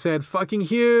 as I said, fucking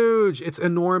huge. It's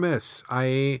enormous.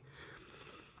 I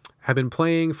have been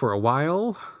playing for a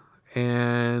while,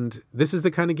 and this is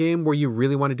the kind of game where you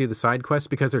really want to do the side quests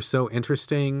because they're so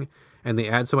interesting and they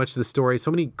add so much to the story.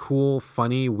 So many cool,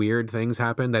 funny, weird things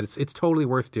happen that it's totally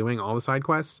worth doing all the side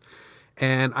quests.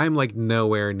 And I'm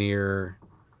nowhere near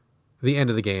the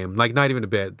end of the game, not even a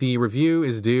bit. The review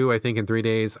is due, I think, in 3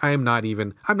 days. I'm not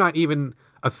even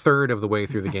a third of the way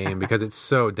through the game because it's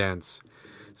so dense.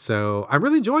 So I'm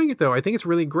really enjoying it, though. I think it's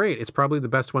really great. It's probably the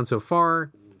best one so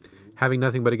far. Having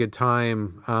nothing but a good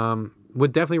time.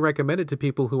 Would definitely recommend it to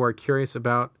people who are curious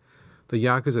about the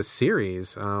Yakuza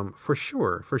series, for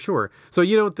sure. So,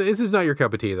 this is not your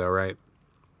cup of tea, though, right?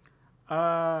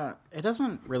 It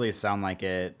doesn't really sound like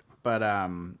it, but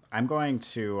I'm going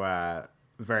to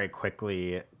very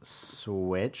quickly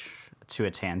switch to a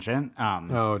tangent.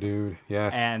 Oh, dude.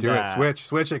 Yes. And, do it.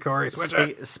 Switch it, Corey. Switch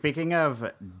it. Speaking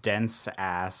of dense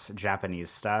ass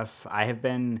Japanese stuff, I have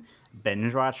been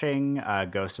binge watching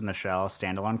Ghost in the Shell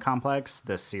Standalone Complex,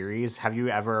 the series. Have you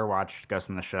ever watched Ghost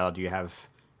in the Shell?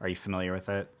 Are you familiar with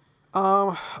it?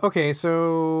 Okay,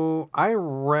 so I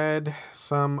read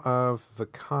some of the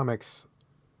comics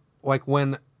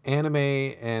when anime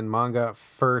and manga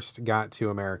first got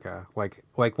to America, like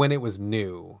when it was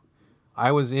new.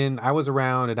 I was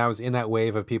around, and I was in that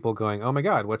wave of people going, "Oh my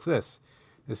God, what's this?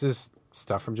 This is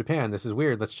stuff from Japan. This is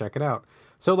weird. Let's check it out."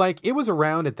 So it was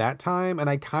around at that time, and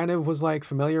I kind of was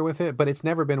familiar with it, but it's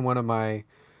never been one of my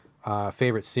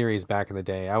favorite series back in the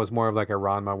day. I was more of a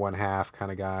Ranma 1/2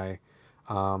 kind of guy.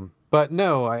 But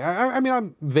no, I mean,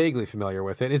 I'm vaguely familiar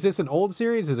with it. Is this an old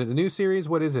series? Is it a new series?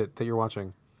 What is it that you're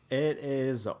watching? It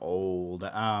is old.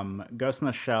 Ghost in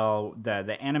the Shell,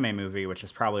 the anime movie, which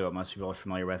is probably what most people are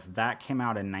familiar with, that came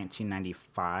out in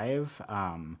 1995,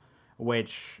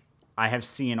 which I have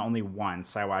seen only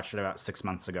once. I watched it about 6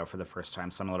 months ago for the first time,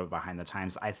 so I'm a little bit behind the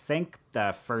times. I think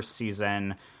the first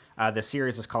season, the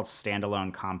series is called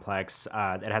Standalone Complex.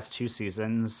 It has 2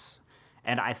 seasons.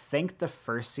 And I think the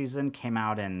first season came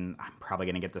out in, I'm probably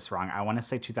going to get this wrong, I want to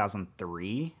say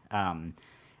 2003. And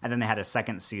then they had a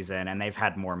second season, and they've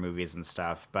had more movies and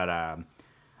stuff. But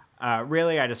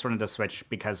really, I just wanted to switch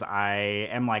because I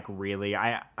am like really,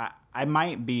 I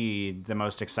might be the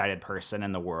most excited person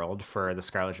in the world for the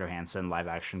Scarlett Johansson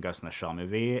live-action Ghost in the Shell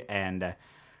movie. And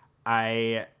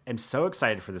I am so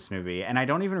excited for this movie, and I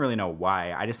don't even really know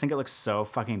why. I just think it looks so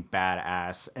fucking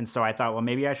badass. And so I thought, well,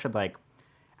 maybe I should like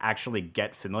actually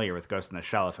get familiar with Ghost in the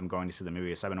Shell if I'm going to see the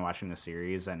movie. So I've been watching the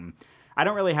series, and I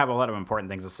don't really have a lot of important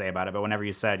things to say about it, but whenever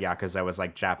you said Yakuza was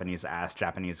like Japanese ass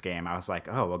Japanese game, I was like,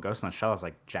 oh, well, Ghost in the Shell is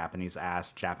like Japanese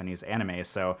ass Japanese anime,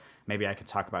 so maybe I could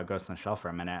talk about Ghost in the Shell for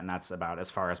a minute, and that's about as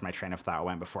far as my train of thought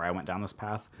went before I went down this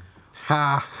path.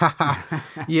 Ha ha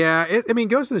ha. Yeah, I mean,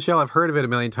 Ghost in the Shell, I've heard of it a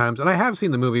million times, and I have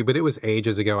seen the movie, but it was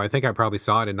ages ago. I think I probably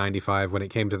saw it in 95 when it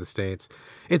came to the States.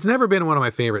 It's never been one of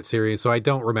my favorite series, so I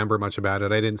don't remember much about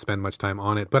it. I didn't spend much time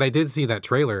on it, but I did see that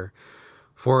trailer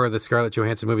for the Scarlett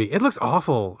Johansson movie. It looks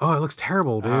awful. Oh, it looks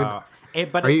terrible, dude.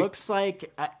 It looks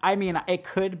like, I mean, it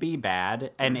could be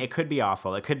bad, and it could be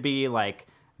awful. It could be like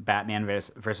Batman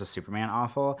versus Superman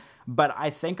awful, but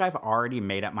I think I've already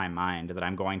made up my mind that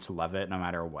I'm going to love it no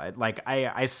matter what. Like,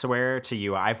 I swear to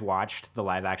you, I've watched the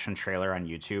live action trailer on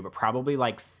YouTube probably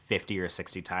like 50 or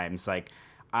 60 times. Like,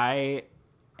 I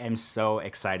am so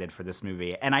excited for this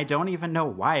movie, and I don't even know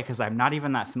why, because I'm not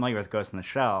even that familiar with Ghost in the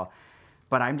Shell,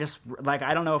 but I'm just like,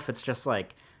 I don't know if it's just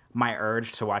like my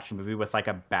urge to watch a movie with like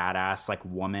a badass like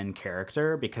woman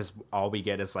character, because all we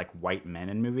get is like white men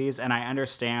in movies. And I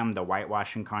understand the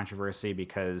whitewashing controversy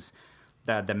because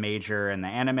the major in the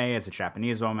anime is a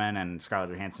Japanese woman, and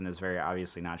Scarlett Johansson is very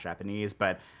obviously not Japanese,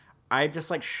 but I'm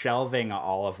just like shelving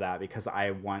all of that because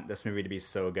I want this movie to be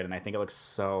so good, and I think it looks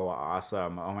so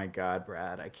awesome. Oh my God,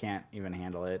 Brad, I can't even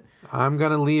handle it. I'm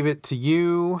going to leave it to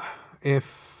you.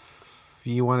 If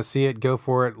you want to see it, go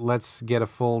for it. Let's get a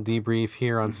full debrief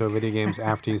here on So Video Games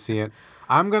after you see it.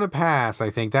 I'm going to pass. I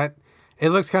think that it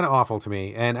looks kind of awful to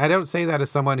me. And I don't say that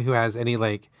as someone who has any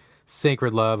like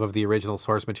sacred love of the original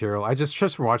source material. I just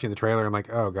from watching the trailer, I'm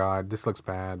like, oh God, this looks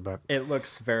bad. But it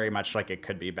looks very much like it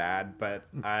could be bad, but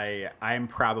I'm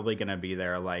probably going to be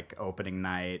there like opening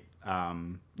night,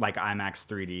 like IMAX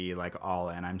 3D, like all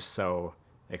in. I'm so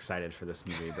excited for this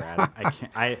movie,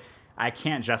 Brad. I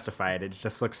can't justify it. It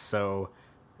just looks so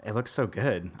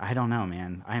good. I don't know,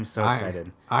 man. I am so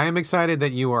excited. I am excited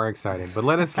that you are excited. But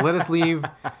let us leave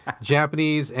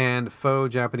Japanese and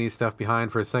faux Japanese stuff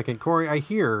behind for a second. Corey, I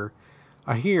hear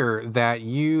that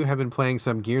you have been playing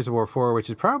some Gears of War 4, which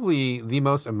is probably the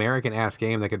most American-ass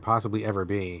game that could possibly ever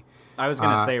be. I was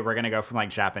going to say we're going to go from like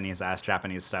Japanese-ass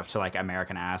Japanese stuff to like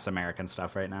American-ass American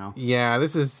stuff right now. Yeah,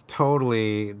 this is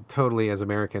totally as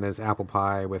American as apple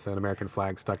pie with an American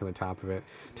flag stuck on the top of it.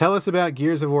 Tell us about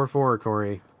Gears of War 4,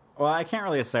 Corey. Well, I can't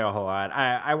really say a whole lot.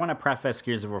 I want to preface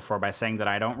Gears of War 4 by saying that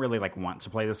I don't really like want to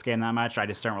play this game that much. I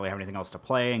just don't really have anything else to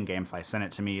play, and Gamefly sent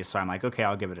it to me, so I'm like, okay,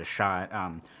 I'll give it a shot.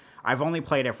 I've only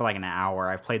played it for like an hour.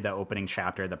 I've played the opening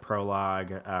chapter, the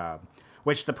prologue,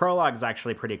 which the prologue is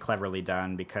actually pretty cleverly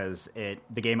done because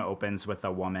the game opens with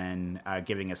a woman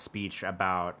giving a speech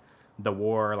about the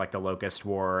war, like the Locust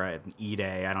War,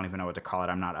 E-Day. I don't even know what to call it.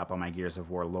 I'm not up on my Gears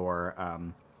of War lore.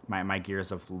 My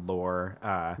Gears of lore.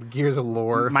 Gears of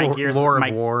lore. Lore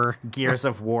of war. Gears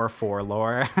of War 4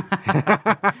 lore.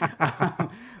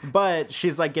 But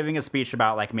she's like giving a speech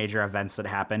about like major events that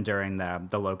happened during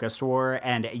the Locust War,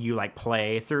 and you like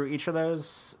play through each of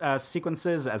those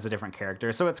sequences as a different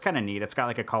character. So it's kind of neat. It's got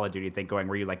like a Call of Duty thing going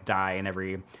where you like die in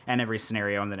every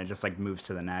scenario, and then it just like moves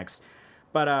to the next.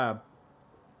 But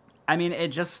I mean, it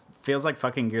just feels like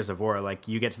fucking Gears of War. Like,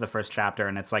 you get to the first chapter,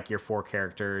 and it's like your 4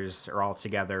 characters are all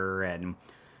together, and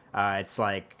it's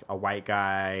like a white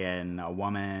guy and a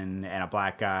woman and a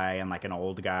black guy and like an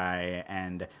old guy,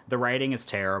 and the writing is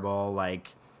terrible.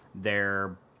 Like,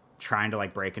 they're trying to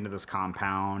like break into this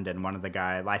compound, and one of the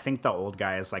guys, I think the old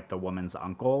guy is like the woman's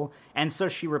uncle, and so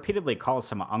she repeatedly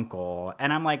calls him uncle,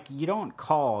 and I'm like, you don't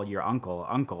call your uncle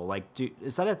like,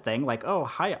 is that a thing? Like, oh,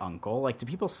 hi uncle, like, do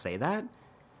people say that?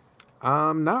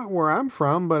 Not where I'm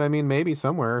from, but I mean, maybe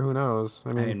somewhere. Who knows?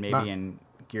 I mean maybe in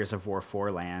Gears of War 4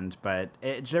 land, but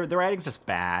the writing's just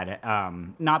bad.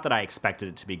 Not that I expected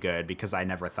it to be good, because I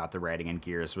never thought the writing in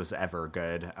Gears was ever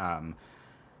good.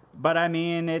 But I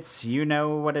mean, it's, you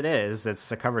know what it is.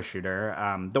 It's a cover shooter.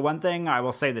 The one thing I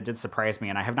will say that did surprise me,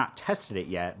 and I have not tested it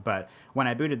yet, but when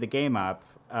I booted the game up,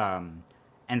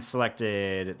 and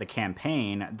selected the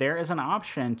campaign, there is an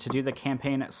option to do the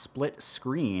campaign split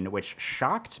screen, which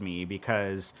shocked me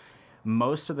because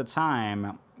most of the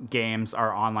time games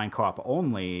are online co-op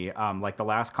only. Like the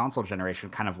last console generation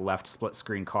kind of left split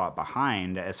screen co-op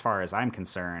behind as far as I'm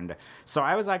concerned. So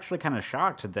I was actually kind of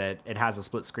shocked that it has a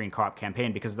split screen co-op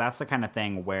campaign, because that's the kind of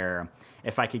thing where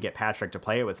if I could get Patrick to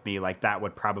play it with me, like that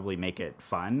would probably make it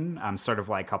fun. Sort of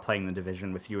like how playing The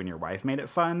Division with you and your wife made it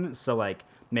fun. So like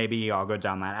maybe I'll go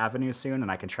down that avenue soon and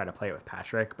I can try to play it with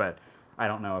Patrick, but I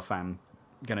don't know if I'm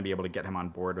going to be able to get him on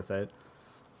board with it.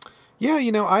 Yeah,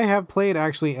 I have played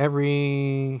actually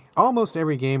almost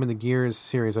every game in the Gears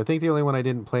series. I think the only one I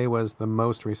didn't play was the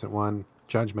most recent one,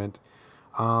 Judgment.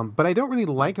 But I don't really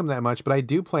like them that much, but I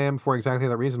do play them for exactly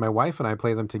that reason. My wife and I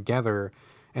play them together,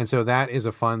 and so that is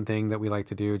a fun thing that we like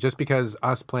to do, just because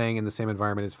us playing in the same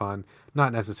environment is fun.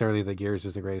 Not necessarily that Gears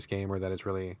is the greatest game or that it's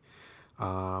really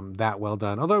that well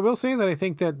done. Although I will say that I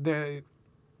think that the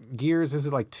Gears, is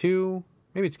it like 2?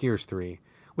 Maybe it's Gears 3.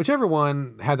 Whichever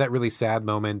one had that really sad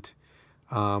moment,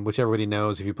 which everybody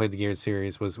knows if you played the Gears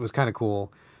series, was kind of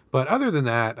cool. But other than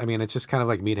that, I mean, it's just kind of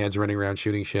like meatheads running around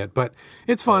shooting shit. But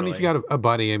it's fun if you got a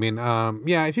buddy. I mean,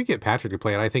 yeah, if you get Patrick to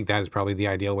play it, I think that is probably the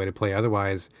ideal way to play.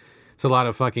 Otherwise, it's a lot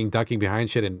of fucking ducking behind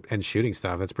shit and shooting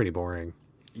stuff. That's pretty boring.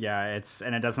 Yeah,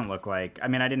 and it doesn't look like... I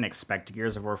mean, I didn't expect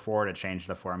Gears of War 4 to change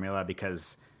the formula,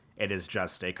 because it is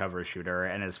just a cover shooter.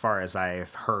 And as far as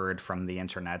I've heard from the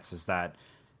internets is that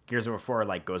Gears of War 4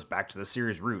 like goes back to the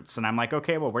series roots. And I'm like,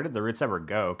 okay, well, where did the roots ever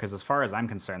go? Because as far as I'm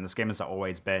concerned, this game has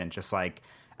always been just like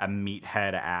a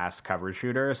meathead ass cover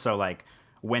shooter. So like,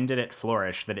 when did it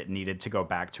flourish that it needed to go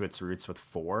back to its roots with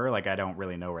 4? Like, I don't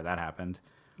really know where that happened.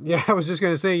 Yeah, I was just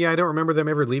going to say, I don't remember them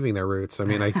ever leaving their roots. I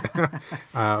mean,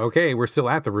 okay, we're still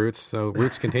at the roots, so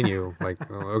roots continue. Like,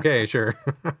 okay, sure.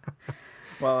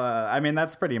 Well, I mean,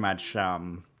 that's pretty much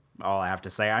all I have to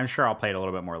say. I'm sure I'll play it a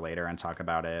little bit more later and talk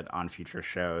about it on future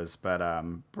shows. But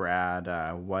Brad,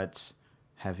 what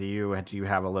do you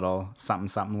have a little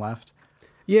something left?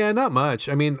 Yeah, not much.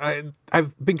 I mean,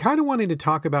 I've been kind of wanting to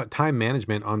talk about time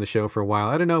management on the show for a while.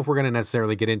 I don't know if we're going to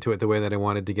necessarily get into it the way that I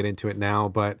wanted to get into it now,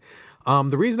 but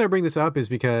the reason I bring this up is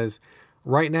because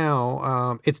right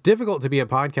now it's difficult to be a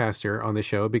podcaster on the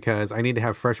show because I need to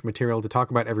have fresh material to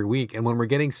talk about every week. And when we're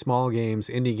getting small games,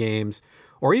 indie games,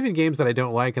 or even games that I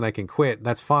don't like and I can quit,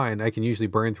 that's fine. I can usually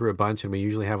burn through a bunch, and we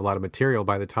usually have a lot of material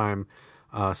by the time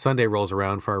Sunday rolls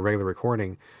around for our regular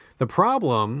recording. The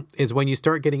problem is when you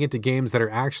start getting into games that are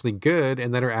actually good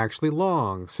and that are actually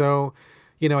long. So,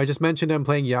 I just mentioned I'm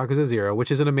playing Yakuza 0,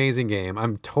 which is an amazing game.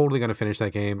 I'm totally going to finish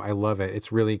that game. I love it.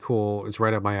 It's really cool. It's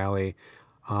right up my alley.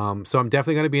 So I'm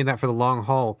definitely going to be in that for the long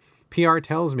haul. PR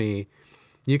tells me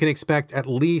you can expect at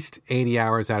least 80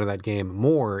 hours out of that game,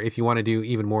 more if you want to do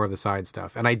even more of the side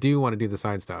stuff. And I do want to do the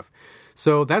side stuff.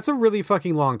 So that's a really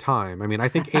fucking long time. I mean, I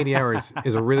think 80 hours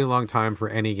is a really long time for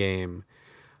any game.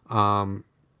 Do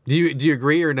you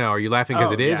agree or no? Are you laughing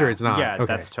because it is or it's not? Yeah, okay.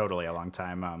 That's totally a long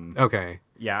time. Okay.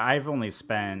 Yeah,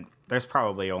 there's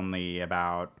probably only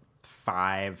about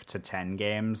 5 to 10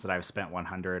 games that I've spent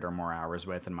 100 or more hours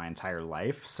with in my entire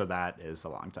life. So that is a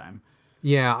long time.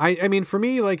 Yeah, I mean, for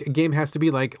me, like, a game has to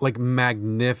be like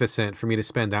magnificent for me to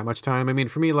spend that much time. I mean,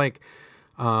 for me, like,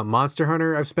 Monster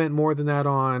Hunter, I've spent more than that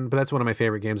on, but that's one of my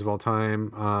favorite games of all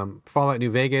time. Fallout New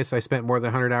Vegas, I spent more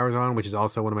than 100 hours on, which is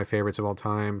also one of my favorites of all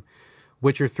time.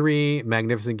 Witcher 3,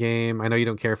 magnificent game. I know you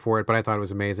don't care for it, but I thought it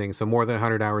was amazing. So more than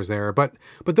 100 hours there. But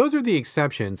those are the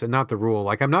exceptions and not the rule.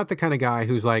 Like, I'm not the kind of guy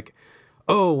who's like,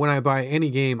 oh, when I buy any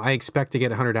game, I expect to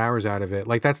get 100 hours out of it.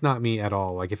 Like, that's not me at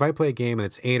all. Like, if I play a game and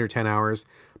it's 8 or 10 hours,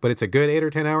 but it's a good 8 or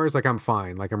 10 hours, like, I'm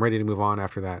fine. Like, I'm ready to move on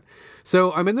after that.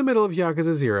 So I'm in the middle of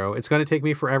Yakuza 0. It's going to take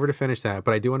me forever to finish that,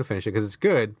 but I do want to finish it because it's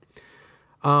good.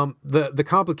 The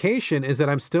complication is that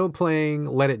I'm still playing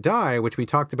Let It Die, which we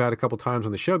talked about a couple times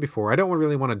on the show before. I don't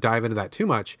really want to dive into that too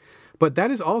much, but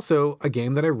that is also a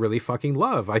game that I really fucking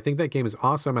love. I think that game is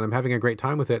awesome and I'm having a great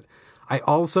time with it. I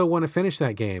also want to finish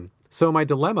that game. So my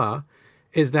dilemma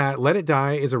is that Let It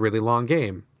Die is a really long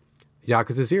game.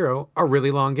 Yakuza 0, a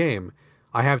really long game.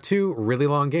 I have 2 really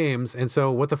long games, and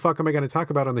so what the fuck am I going to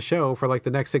talk about on the show for like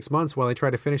the next 6 months while I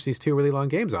try to finish these 2 really long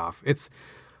games off? It's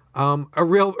a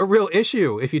real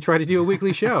issue if you try to do a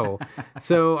weekly show.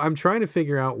 So I'm trying to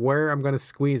figure out where I'm going to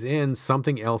squeeze in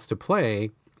something else to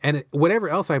play. And whatever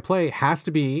else I play has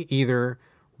to be either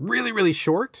really, really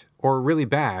short or really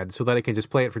bad so that I can just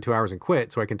play it for 2 hours and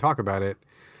quit so I can talk about it.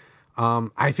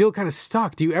 I feel kind of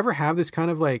stuck. Do you ever have this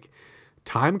kind of like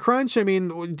time crunch? I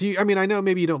mean, I know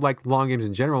maybe you don't like long games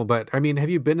in general, but I mean, have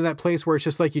you been to that place where it's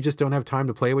just like you just don't have time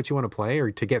to play what you want to play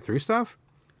or to get through stuff?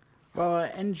 Well,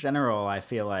 in general, I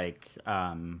feel like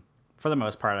for the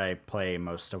most part, I play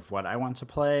most of what I want to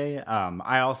play.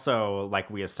 I also,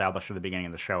 like we established at the beginning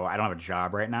of the show, I don't have a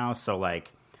job right now, so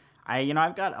like,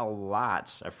 I've got a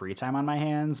lot of free time on my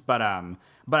hands, but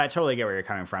I totally get where you're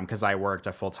coming from because I worked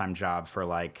a full-time job for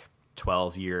like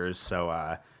 12 years, so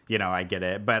I get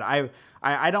it. But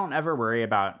I don't ever worry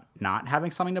about not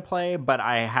having something to play, but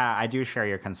I do share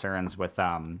your concerns with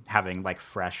having like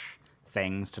fresh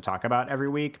things to talk about every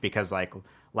week, because like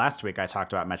last week I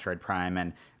talked about Metroid Prime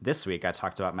and this week I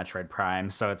talked about Metroid Prime,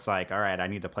 so it's like, all right, I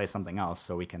need to play something else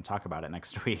so we can talk about it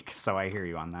next week. So I hear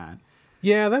you on that.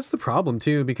 Yeah, that's the problem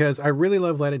too, because I really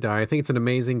love Let It Die. I think it's an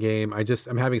amazing game.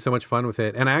 I'm having so much fun with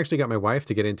it. And I actually got my wife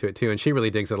to get into it too, and she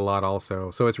really digs it a lot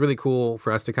also. So it's really cool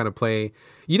for us to kind of play.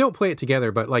 You don't play it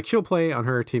together, but like she'll play on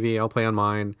her TV, I'll play on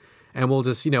mine, and we'll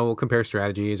just, we'll compare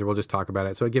strategies or we'll just talk about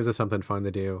it. So it gives us something fun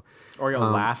to do. Or you'll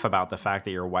laugh about the fact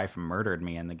that your wife murdered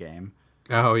me in the game.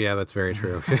 Oh yeah, that's very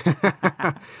true.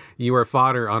 You are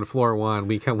fodder on floor 1.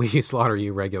 We slaughter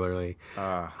you regularly.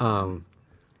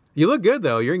 You look good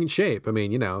though. You're in shape. I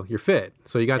mean, you're fit,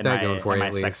 so you got that going for you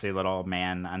at least. My sexy little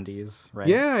man undies, right?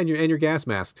 Yeah, and your gas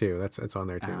mask too. That's on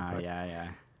there too.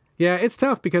 Yeah, it's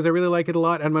tough because I really like it a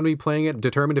lot. I'm going to be playing it,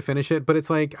 determined to finish it, but it's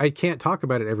like I can't talk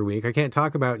about it every week. I can't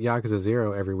talk about Yakuza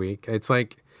 0 every week. It's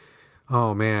like,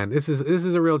 oh man, this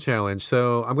is a real challenge.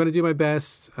 So I'm going to do my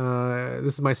best.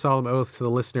 This is my solemn oath to the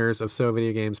listeners of So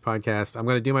Video Games Podcast. I'm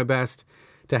going to do my best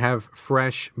to have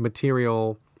fresh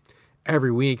material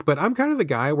every week, but I'm kind of the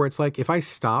guy where it's like, if I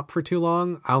stop for too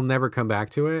long, I'll never come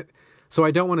back to it. So I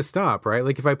don't want to stop, right?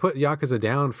 Like if I put Yakuza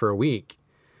down for a week,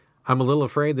 I'm a little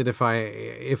afraid that if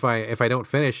I don't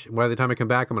finish, by the time I come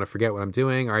back, I'm going to forget what I'm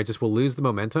doing, or I just will lose the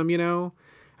momentum, and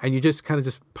you just kind of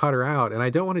just putter out. And I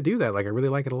don't want to do that. Like I really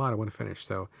like it a lot. I want to finish.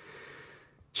 So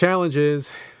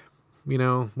challenges,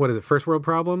 what is it? First world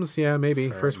problems? Yeah, maybe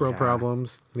first world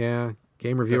problems. Yeah.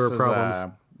 Game reviewer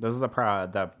problems. This is the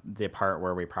part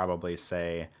where we probably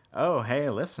say, oh, hey,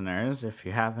 listeners, if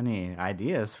you have any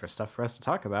ideas for stuff for us to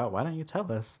talk about, why don't you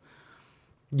tell us?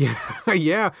 Yeah,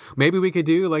 yeah. Maybe we could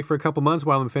do, like, for a couple months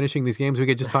while I'm finishing these games, we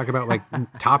could just talk about, like,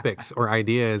 topics or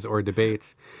ideas or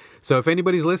debates. So if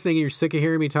anybody's listening and you're sick of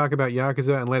hearing me talk about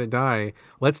Yakuza and Let It Die,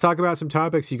 let's talk about some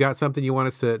topics. You got something you want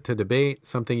us to debate,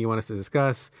 something you want us to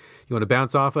discuss, you want to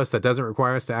bounce off us that doesn't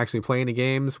require us to actually play any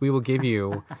games, we will give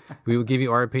you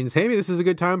our opinions. Hey, this is a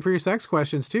good time for your sex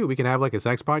questions too. We can have like a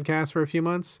sex podcast for a few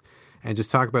months and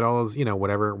just talk about all those,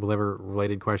 whatever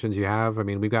related questions you have. I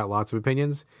mean, we've got lots of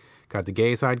opinions. Got the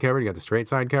gay side covered, you got the straight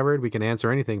side covered. We can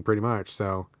answer anything pretty much.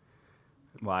 So,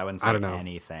 well, I wouldn't say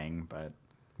anything, but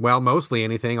mostly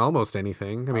anything, almost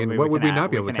anything. I mean, what would we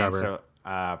not be able to cover?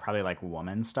 Answer, probably like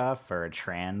woman stuff or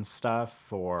trans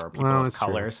stuff or people of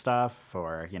color stuff,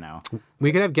 or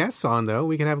We could have guests on though.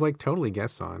 We can have like totally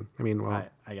guests on. I mean, I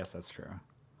guess that's true.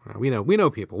 We know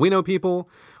people.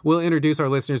 We'll introduce our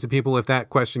listeners to people. If that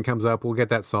question comes up, we'll get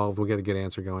that solved. We'll get a good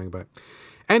answer going. But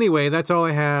anyway, that's all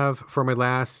I have for my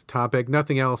last topic.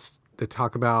 Nothing else to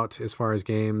talk about as far as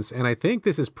games. And I think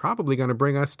this is probably going to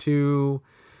bring us to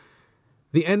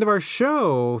the end of our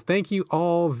show. Thank you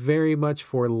all very much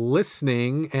for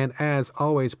listening. And as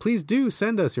always, please do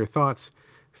send us your thoughts,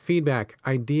 feedback,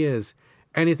 ideas,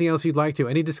 anything else you'd like to.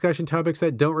 Any discussion topics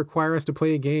that don't require us to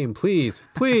play a game. Please.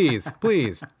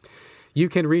 You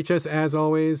can reach us, as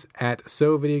always, at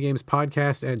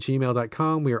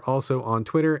sovideogamespodcast@gmail.com. We are also on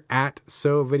Twitter at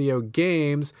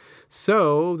sovideogames.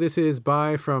 So this is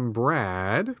bye from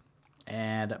Brad.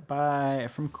 And bye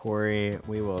from Corey.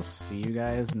 We will see you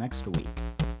guys next week.